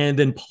 And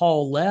then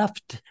Paul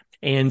left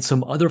and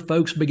some other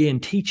folks began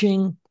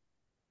teaching.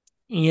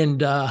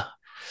 And,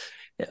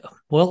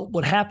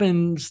 what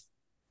happens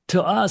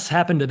to us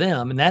happened to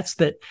them. And that's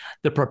that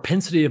the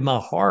propensity of my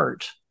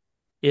heart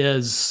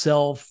is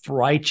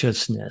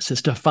self-righteousness.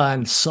 It's to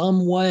find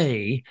some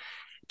way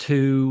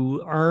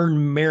to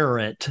earn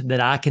merit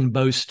that I can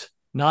boast,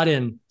 not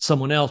in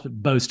someone else,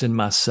 but boast in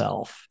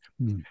myself.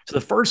 So the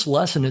first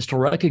lesson is to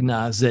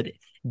recognize that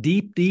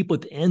deep, deep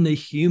within the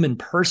human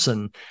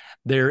person,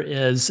 there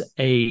is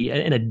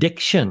an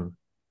addiction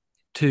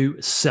to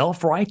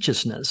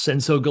self-righteousness.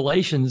 And so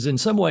Galatians, in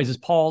some ways, is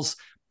Paul's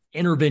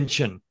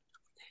intervention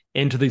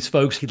into these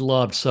folks he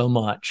loved so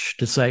much,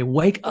 to say,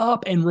 wake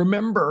up and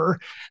remember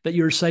that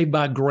you're saved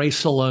by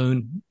grace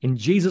alone, in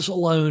Jesus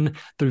alone,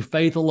 through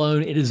faith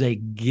alone. It is a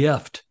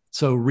gift.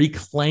 So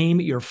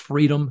reclaim your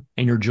freedom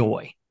and your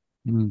joy.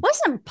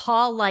 Wasn't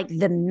Paul like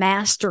the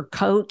master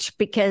coach?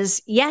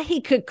 Because,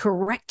 he could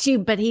correct you,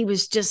 but he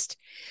was just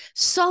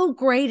so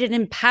great at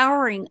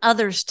empowering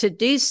others to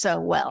do so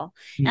well.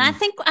 And I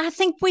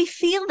think we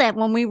feel that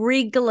when we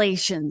read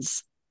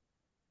Galatians.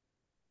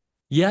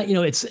 Yeah,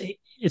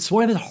 it's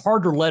one of his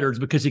harder letters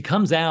because he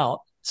comes out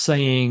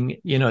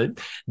saying,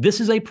 this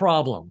is a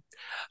problem.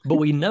 But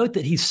we note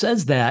that he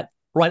says that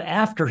right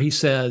after he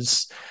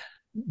says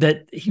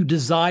that he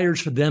desires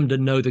for them to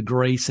know the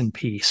grace and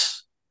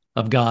peace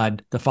of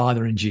God, the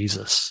Father, and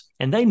Jesus.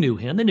 And they knew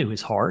him, they knew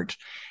his heart,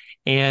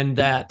 and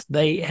that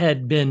they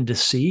had been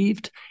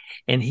deceived,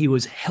 and he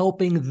was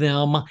helping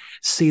them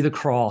see the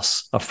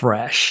cross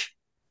afresh.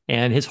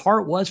 And his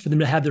heart was for them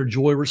to have their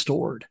joy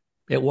restored.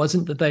 It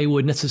wasn't that they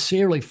would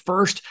necessarily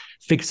first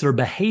fix their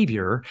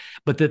behavior,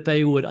 but that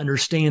they would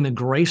understand the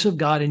grace of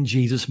God in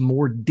Jesus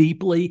more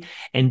deeply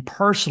and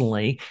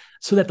personally,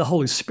 so that the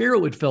Holy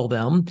Spirit would fill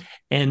them.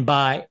 And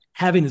by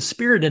having the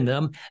Spirit in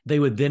them, they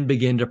would then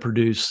begin to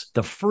produce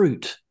the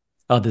fruit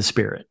of the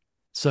Spirit.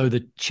 So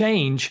the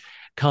change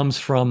comes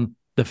from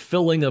the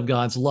filling of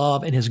God's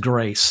love and his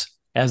grace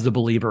as the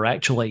believer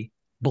actually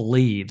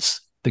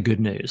believes the good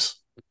news.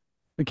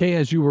 McKay,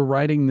 as you were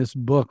writing this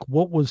book,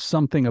 what was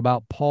something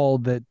about Paul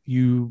that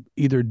you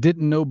either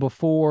didn't know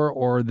before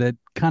or that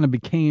kind of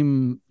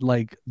became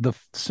like the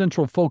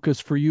central focus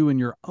for you in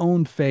your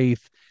own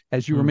faith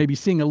as you were maybe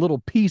seeing a little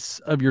piece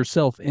of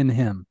yourself in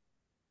him?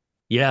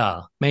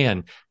 Yeah,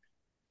 man.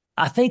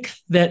 I think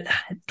that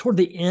toward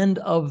the end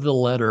of the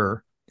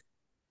letter,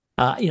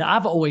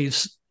 I've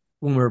always,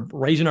 when we're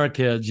raising our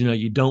kids,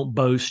 you don't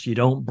boast, you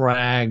don't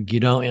brag,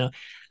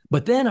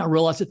 but then I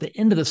realized at the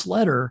end of this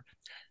letter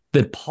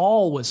that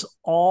Paul was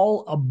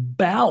all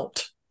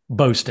about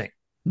boasting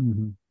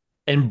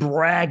and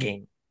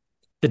bragging.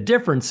 The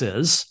difference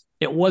is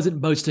it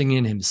wasn't boasting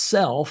in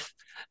himself,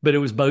 but it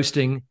was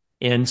boasting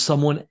in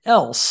someone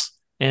else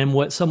and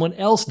what someone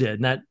else did,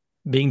 and that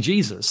being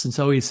Jesus. And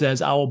so he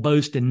says, I will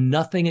boast in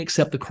nothing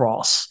except the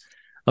cross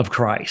of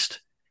Christ.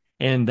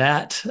 And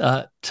that,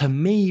 to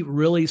me,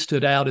 really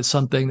stood out as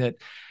something that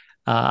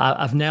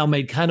I've now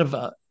made kind of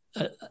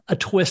a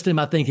twist in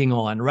my thinking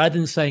on. Rather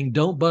than saying,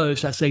 don't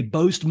boast, I say,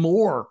 boast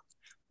more,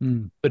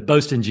 but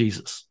boast in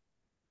Jesus.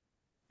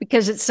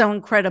 Because it's so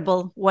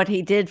incredible what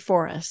he did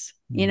for us.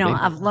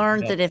 I've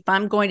learned that if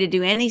I'm going to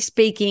do any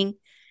speaking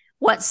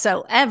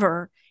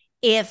whatsoever,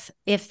 if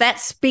that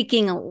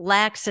speaking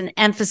lacks an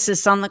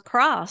emphasis on the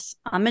cross,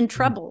 I'm in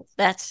trouble.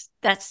 That's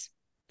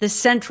the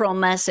central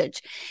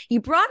message. You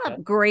brought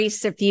up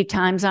grace a few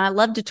times, and I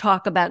love to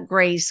talk about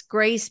grace.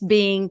 Grace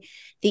being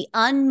the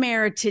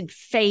unmerited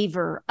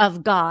favor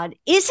of God.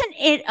 Isn't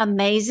it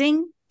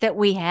amazing that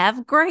we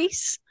have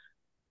grace?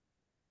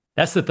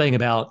 That's the thing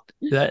about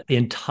the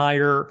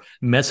entire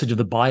message of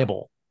the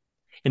Bible,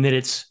 and that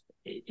it's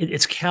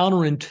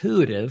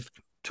counterintuitive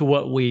to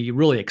what we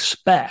really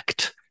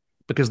expect,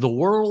 because the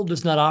world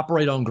does not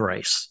operate on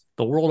grace.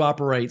 The world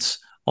operates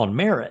on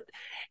merit.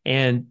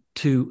 And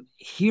to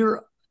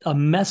hear a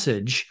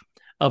message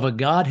of a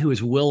God who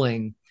is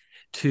willing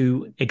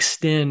to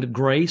extend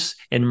grace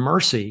and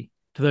mercy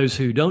to those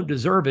who don't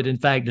deserve it, in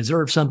fact,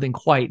 deserve something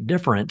quite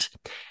different.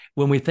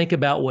 When we think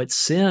about what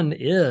sin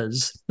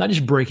is, not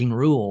just breaking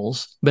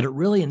rules, but it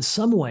really in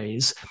some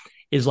ways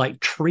is like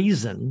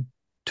treason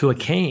to a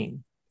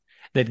king.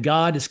 That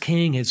God as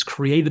king has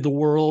created the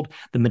world,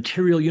 the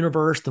material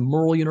universe, the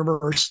moral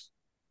universe,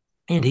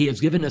 and he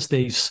has given us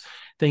these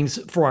things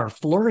for our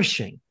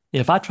flourishing.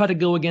 If I try to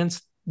go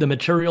against the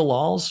material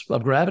laws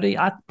of gravity,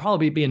 I'd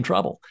probably be in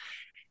trouble.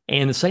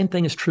 And the same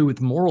thing is true with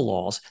moral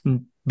laws.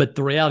 But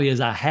the reality is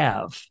I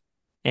have,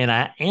 and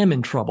I am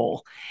in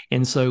trouble.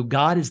 And so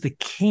God as the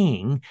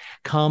king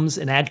comes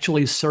and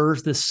actually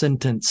serves the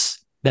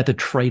sentence that the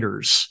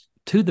traitors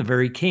to the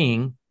very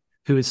king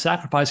who is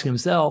sacrificing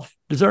himself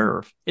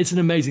deserve. It's an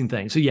amazing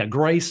thing. So yeah,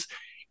 grace,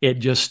 it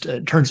just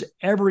turns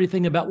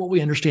everything about what we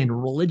understand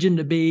religion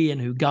to be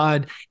and who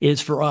God is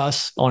for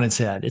us on its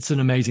head. It's an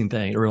amazing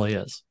thing. It really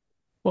is.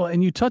 Well,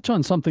 and you touch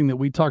on something that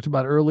we talked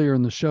about earlier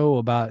in the show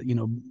about,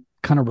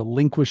 kind of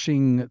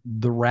relinquishing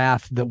the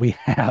wrath that we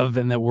have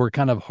and that we're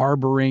kind of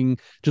harboring,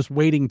 just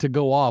waiting to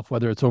go off,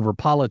 whether it's over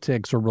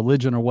politics or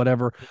religion or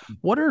whatever.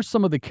 What are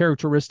some of the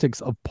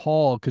characteristics of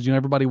Paul? Because,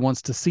 everybody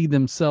wants to see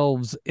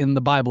themselves in the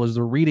Bible as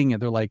they're reading it.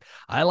 They're like,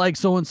 I like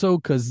so-and-so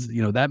because,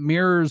 that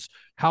mirrors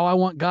how I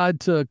want God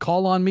to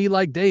call on me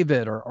like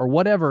David or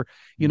whatever.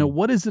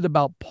 What is it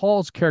about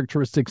Paul's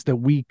characteristics that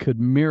we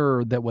could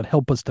mirror that would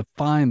help us to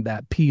find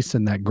that peace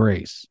and that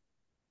grace?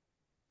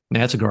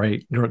 That's a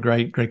great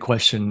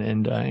question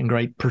and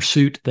great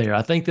pursuit there.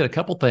 I think that a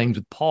couple things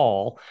with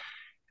Paul,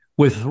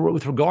 with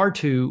regard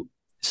to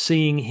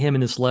seeing him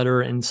in this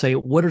letter and say,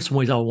 what are some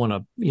ways I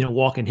want to,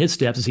 walk in his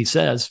steps, as he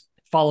says,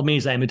 follow me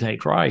as I imitate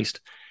Christ,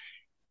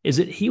 is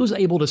that he was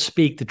able to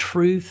speak the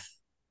truth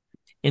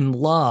in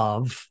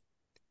love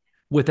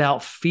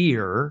without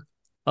fear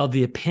of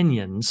the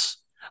opinions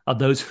of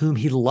those whom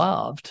he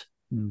loved.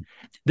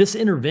 This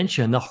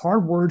intervention, the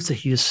hard words that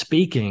he is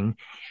speaking,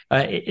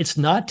 it's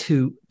not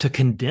to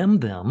condemn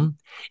them,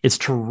 it's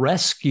to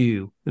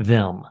rescue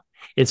them.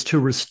 It's to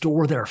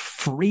restore their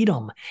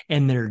freedom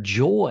and their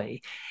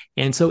joy.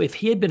 And so if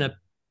he had been a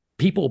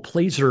people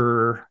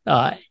pleaser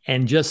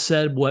and just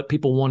said what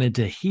people wanted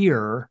to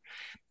hear,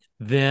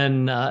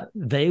 then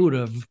they would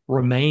have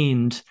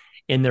remained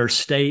in their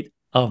state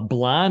of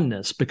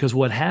blindness, because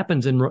what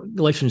happens in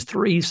Galatians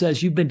 3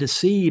 says you've been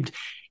deceived,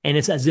 and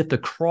it's as if the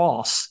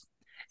cross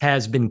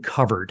has been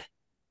covered.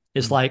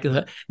 It's like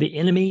the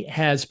enemy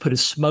has put a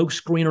smoke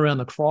screen around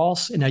the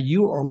cross, and now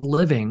you are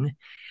living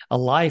a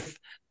life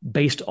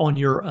based on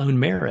your own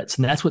merits.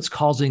 And that's what's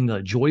causing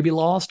the joy be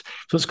lost.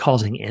 So it's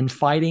causing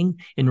infighting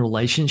in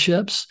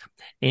relationships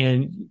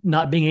and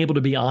not being able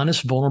to be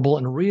honest, vulnerable,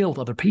 and real with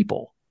other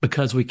people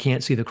because we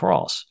can't see the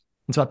cross.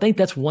 And so I think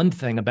that's one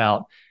thing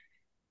about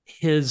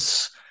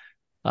his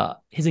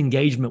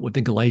engagement with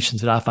the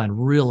Galatians that I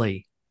find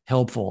really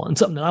helpful and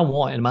something that I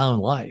want in my own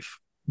life.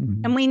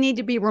 And we need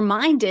to be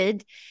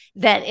reminded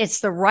that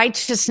it's the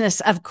righteousness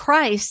of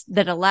Christ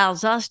that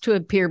allows us to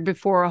appear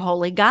before a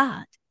holy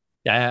God.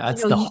 Yeah,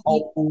 that's the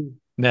whole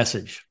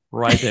message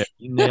right there.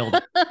 You nailed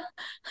it.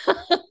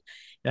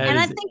 And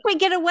I think we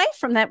get away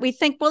from that. We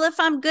think, well, if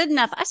I'm good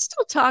enough, I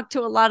still talk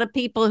to a lot of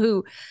people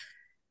who,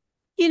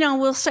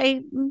 will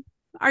say,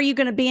 are you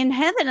going to be in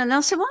heaven? And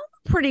they'll say, well,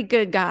 I'm a pretty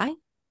good guy.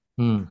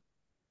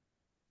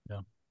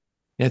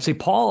 And see,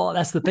 Paul,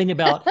 that's the thing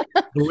about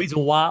the reason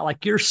why,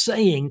 like you're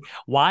saying,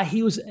 why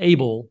he was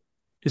able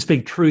to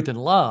speak truth and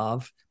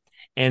love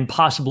and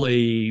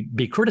possibly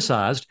be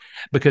criticized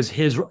because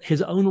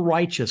his own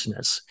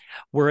righteousness,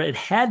 where it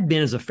had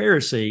been as a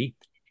Pharisee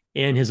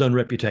in his own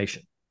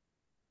reputation,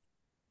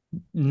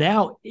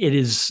 now it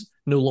is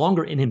no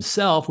longer in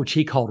himself, which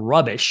he called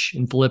rubbish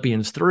in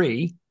Philippians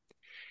 3.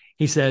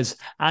 He says,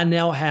 I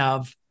now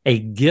have a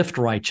gift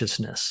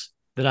righteousness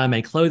that I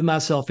may clothe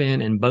myself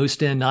in and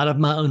boast in, not of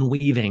my own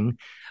weaving.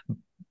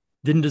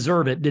 Didn't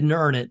deserve it, didn't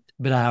earn it,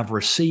 but I have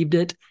received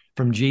it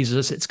from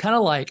Jesus. It's kind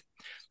of like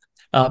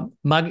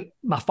my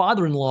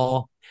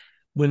father-in-law,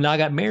 when I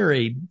got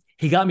married,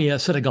 he got me a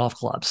set of golf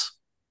clubs.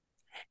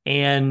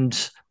 And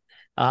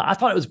I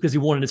thought it was because he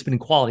wanted to spend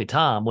quality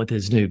time with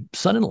his new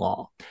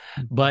son-in-law.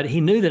 But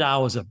he knew that I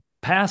was a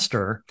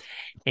pastor,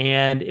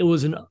 and it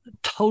was a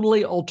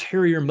totally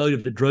ulterior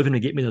motive that drove him to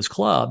get me those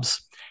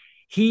clubs.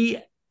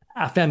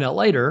 I found out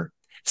later,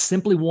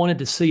 simply wanted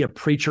to see a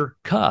preacher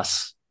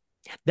cuss.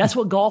 That's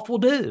what golf will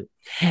do.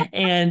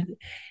 And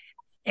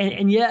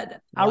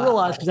yet I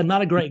realized, because I'm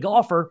not a great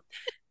golfer,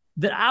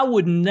 that I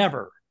would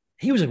never.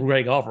 He was a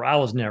great golfer. I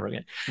was never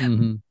going to.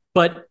 Mm-hmm.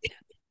 But,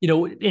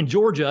 in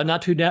Georgia,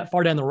 not too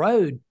far down the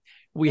road,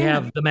 we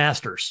have the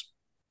Masters.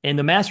 And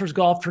the Masters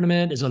golf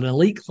tournament is an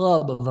elite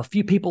club of a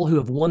few people who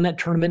have won that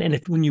tournament. And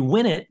when you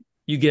win it,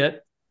 you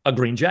get a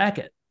green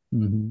jacket.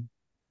 Mm-hmm.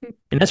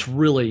 And that's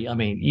really,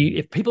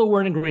 if people are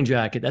wearing a green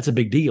jacket, that's a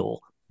big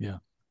deal. Yeah.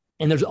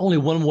 And there's only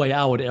one way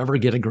I would ever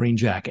get a green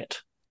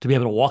jacket, to be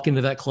able to walk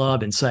into that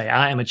club and say,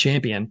 I am a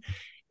champion.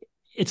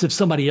 It's if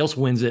somebody else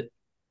wins it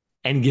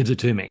and gives it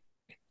to me.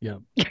 Yeah.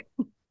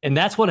 And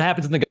that's what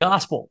happens in the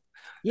gospel.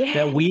 Yeah.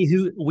 That we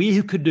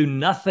who could do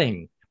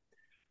nothing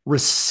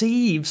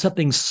receive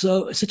something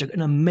such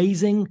an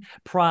amazing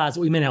prize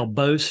that we may now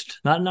boast,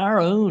 not in our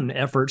own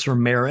efforts or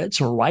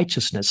merits or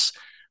righteousness,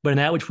 but in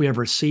that which we have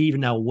received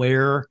and now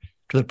wear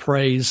to the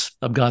praise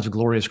of God's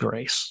glorious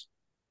grace.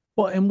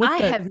 Well, and I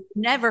have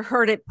never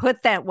heard it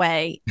put that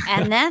way.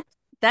 And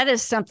that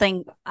is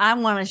something I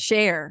want to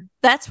share.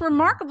 That's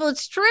remarkable.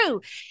 It's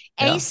true.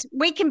 Yeah. Ace,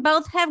 we can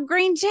both have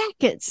green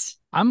jackets.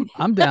 I'm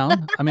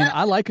down.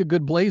 I like a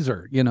good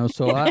blazer,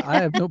 so I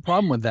have no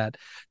problem with that.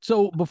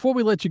 So before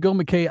we let you go,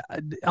 McKay,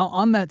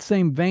 on that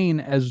same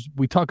vein, as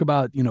we talk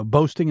about,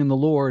 boasting in the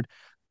Lord,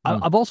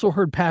 I've also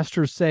heard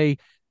pastors say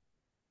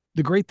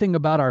the great thing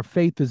about our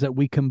faith is that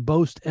we can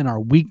boast in our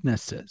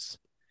weaknesses.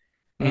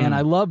 And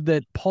I love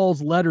that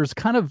Paul's letters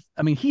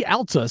he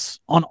outs us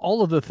on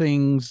all of the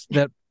things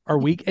that are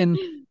weak. And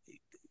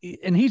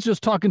he's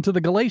just talking to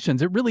the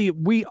Galatians.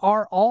 We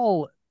are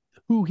all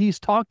who he's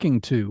talking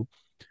to.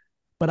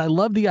 But I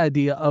love the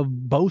idea of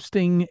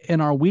boasting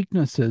in our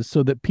weaknesses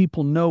so that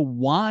people know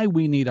why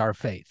we need our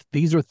faith.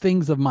 These are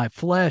things of my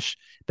flesh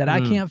that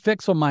I can't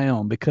fix on my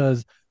own,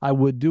 because I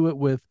would do it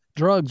with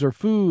drugs or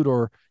food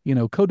or,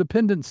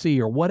 codependency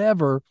or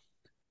whatever.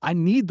 I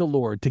need the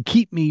Lord to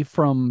keep me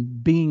from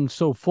being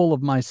so full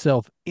of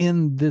myself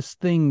in this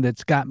thing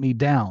that's got me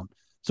down.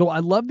 So I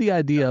love the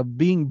idea of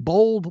being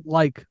bold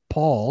like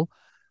Paul,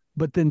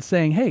 but then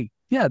saying, hey,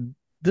 yeah,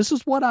 this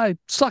is what I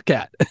suck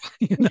at,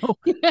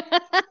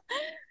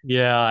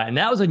 Yeah, and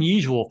that was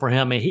unusual for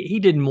him. He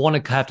didn't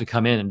want to have to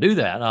come in and do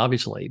that,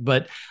 obviously.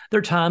 But there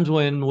are times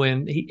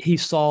when he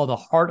saw the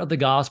heart of the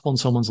gospel in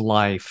someone's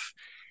life,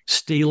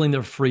 stealing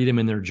their freedom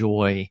and their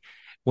joy.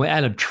 When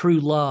out of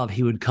true love,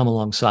 he would come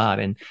alongside.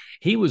 And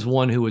he was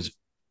one who was,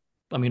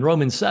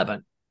 Romans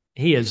 7,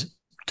 he is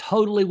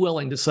totally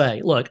willing to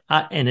say, look,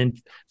 and in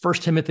 1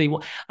 Timothy,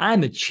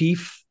 I'm the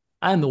chief,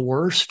 I'm the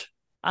worst.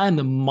 I'm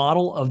the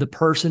model of the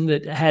person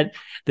that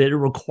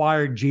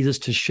required Jesus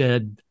to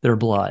shed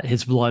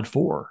his blood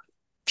for.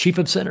 Chief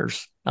of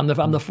sinners. I'm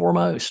the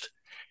foremost.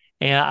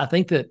 And I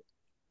think that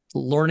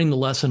learning the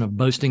lesson of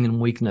boasting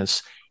in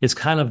weakness is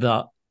kind of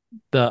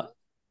the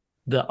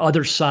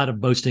other side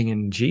of boasting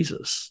in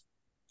Jesus.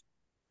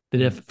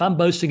 That if I'm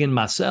boasting in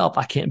myself,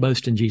 I can't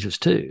boast in Jesus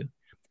too.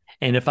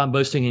 And if I'm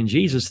boasting in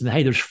Jesus, then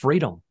hey, there's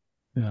freedom.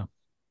 Yeah.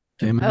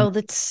 Amen. Oh,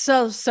 that's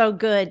so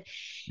good.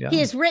 Yeah. He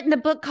has written a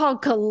book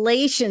called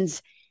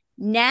Galatians,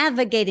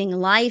 Navigating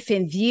Life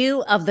in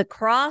View of the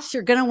Cross.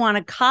 You're going to want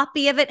a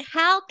copy of it.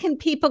 How can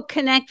people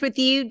connect with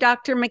you,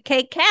 Dr.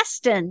 McKay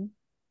Caston?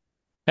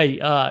 Hey,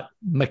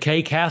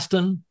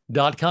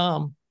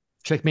 McKayCaston.com.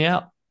 Check me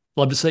out.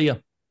 Love to see you.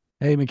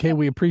 Hey, McKay,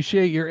 we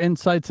appreciate your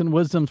insights and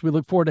wisdoms. We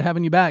look forward to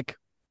having you back.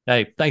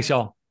 Hey, thanks,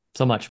 y'all,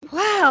 so much.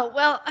 Wow.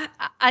 Well,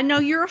 I know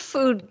you're a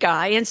food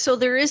guy, and so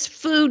there is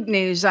food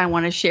news I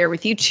want to share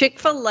with you.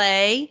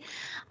 Chick-fil-A.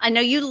 I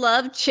know you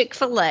love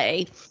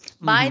Chick-fil-A.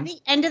 By the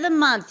end of the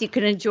month, you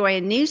can enjoy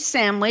a new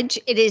sandwich.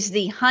 It is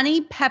the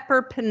honey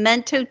pepper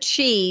pimento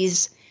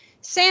cheese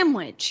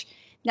sandwich.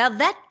 Now,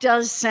 that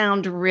does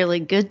sound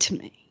really good to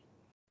me.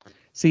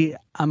 See,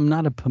 I'm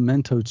not a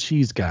pimento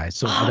cheese guy,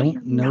 so I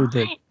don't know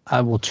that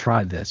I will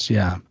try this.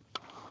 Yeah.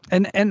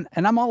 And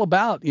I'm all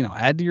about,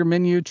 add to your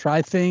menu,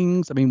 try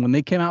things. I mean, when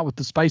they came out with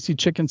the spicy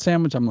chicken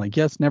sandwich, I'm like,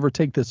 yes, never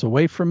take this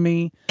away from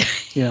me.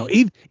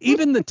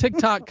 Even the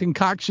TikTok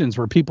concoctions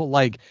where people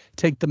like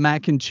take the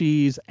mac and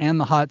cheese and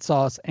the hot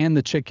sauce and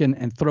the chicken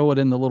and throw it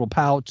in the little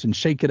pouch and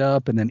shake it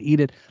up and then eat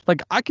it.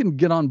 Like, I can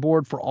get on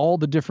board for all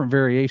the different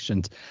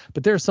variations,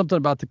 but there's something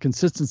about the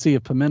consistency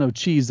of pimento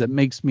cheese that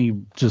makes me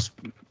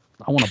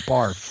I want to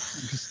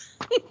barf.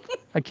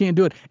 I can't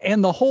do it.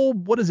 And the whole,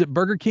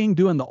 Burger King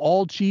doing the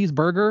all cheese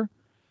burger?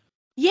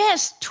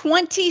 Yes,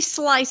 20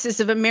 slices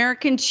of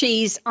American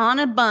cheese on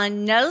a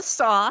bun, no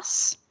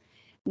sauce,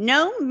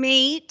 no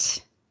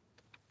meat.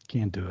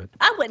 Can't do it.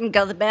 I wouldn't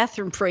go to the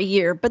bathroom for a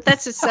year, but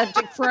that's a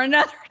subject for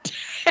another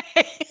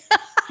day.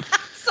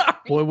 Sorry.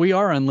 Boy, we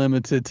are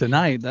unlimited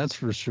tonight, that's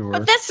for sure.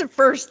 But that's the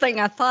first thing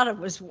I thought of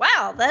was,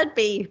 wow, that'd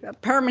be a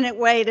permanent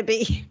way to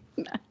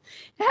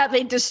have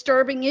a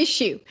disturbing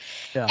issue.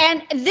 Yeah.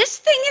 And this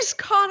thing is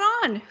caught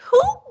on.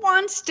 Who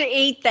wants to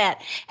eat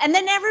that? And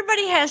then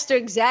everybody has to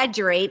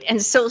exaggerate.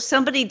 And so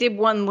somebody did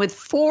one with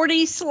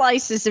 40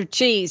 slices of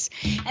cheese.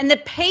 And the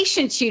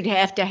patience you'd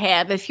have to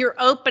have if you're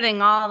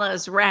opening all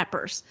those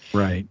wrappers.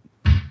 Right.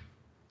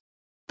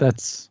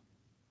 That's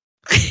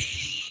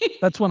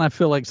when I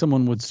feel like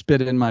someone would spit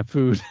in my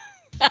food.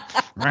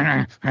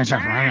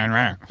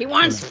 He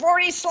wants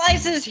 40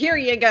 slices. Here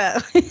you go.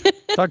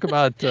 Talk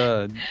about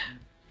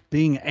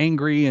being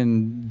angry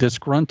and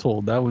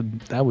disgruntled. That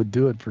would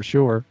do it for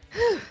sure.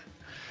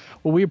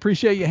 Well, we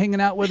appreciate you hanging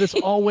out with us.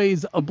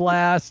 Always a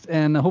blast,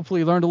 and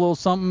hopefully you learned a little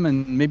something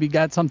and maybe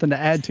got something to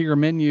add to your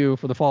menu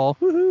for the fall.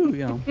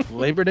 Woohoo!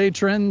 Labor Day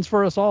trends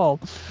for us all.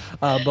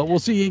 But we'll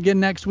see you again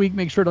next week.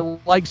 Make sure to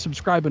like,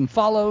 subscribe, and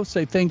follow.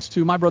 Say thanks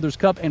to My Brother's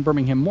Cup and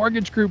Birmingham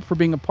Mortgage Group for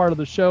being a part of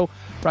the show.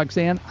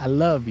 Roxanne, I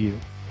love you.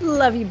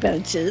 Love you,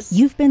 bunches.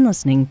 You've been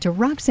listening to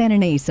Roxanne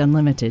and Ace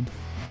Unlimited.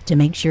 To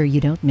make sure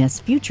you don't miss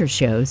future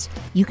shows,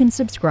 you can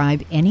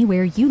subscribe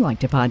anywhere you like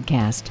to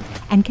podcast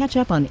and catch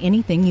up on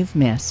anything you've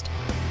missed.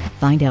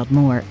 Find out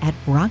more at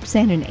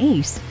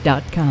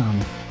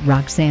RoxanneandAce.com.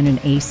 Roxanne and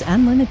Ace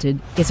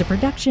Unlimited is a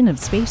production of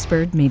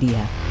Spacebird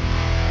Media.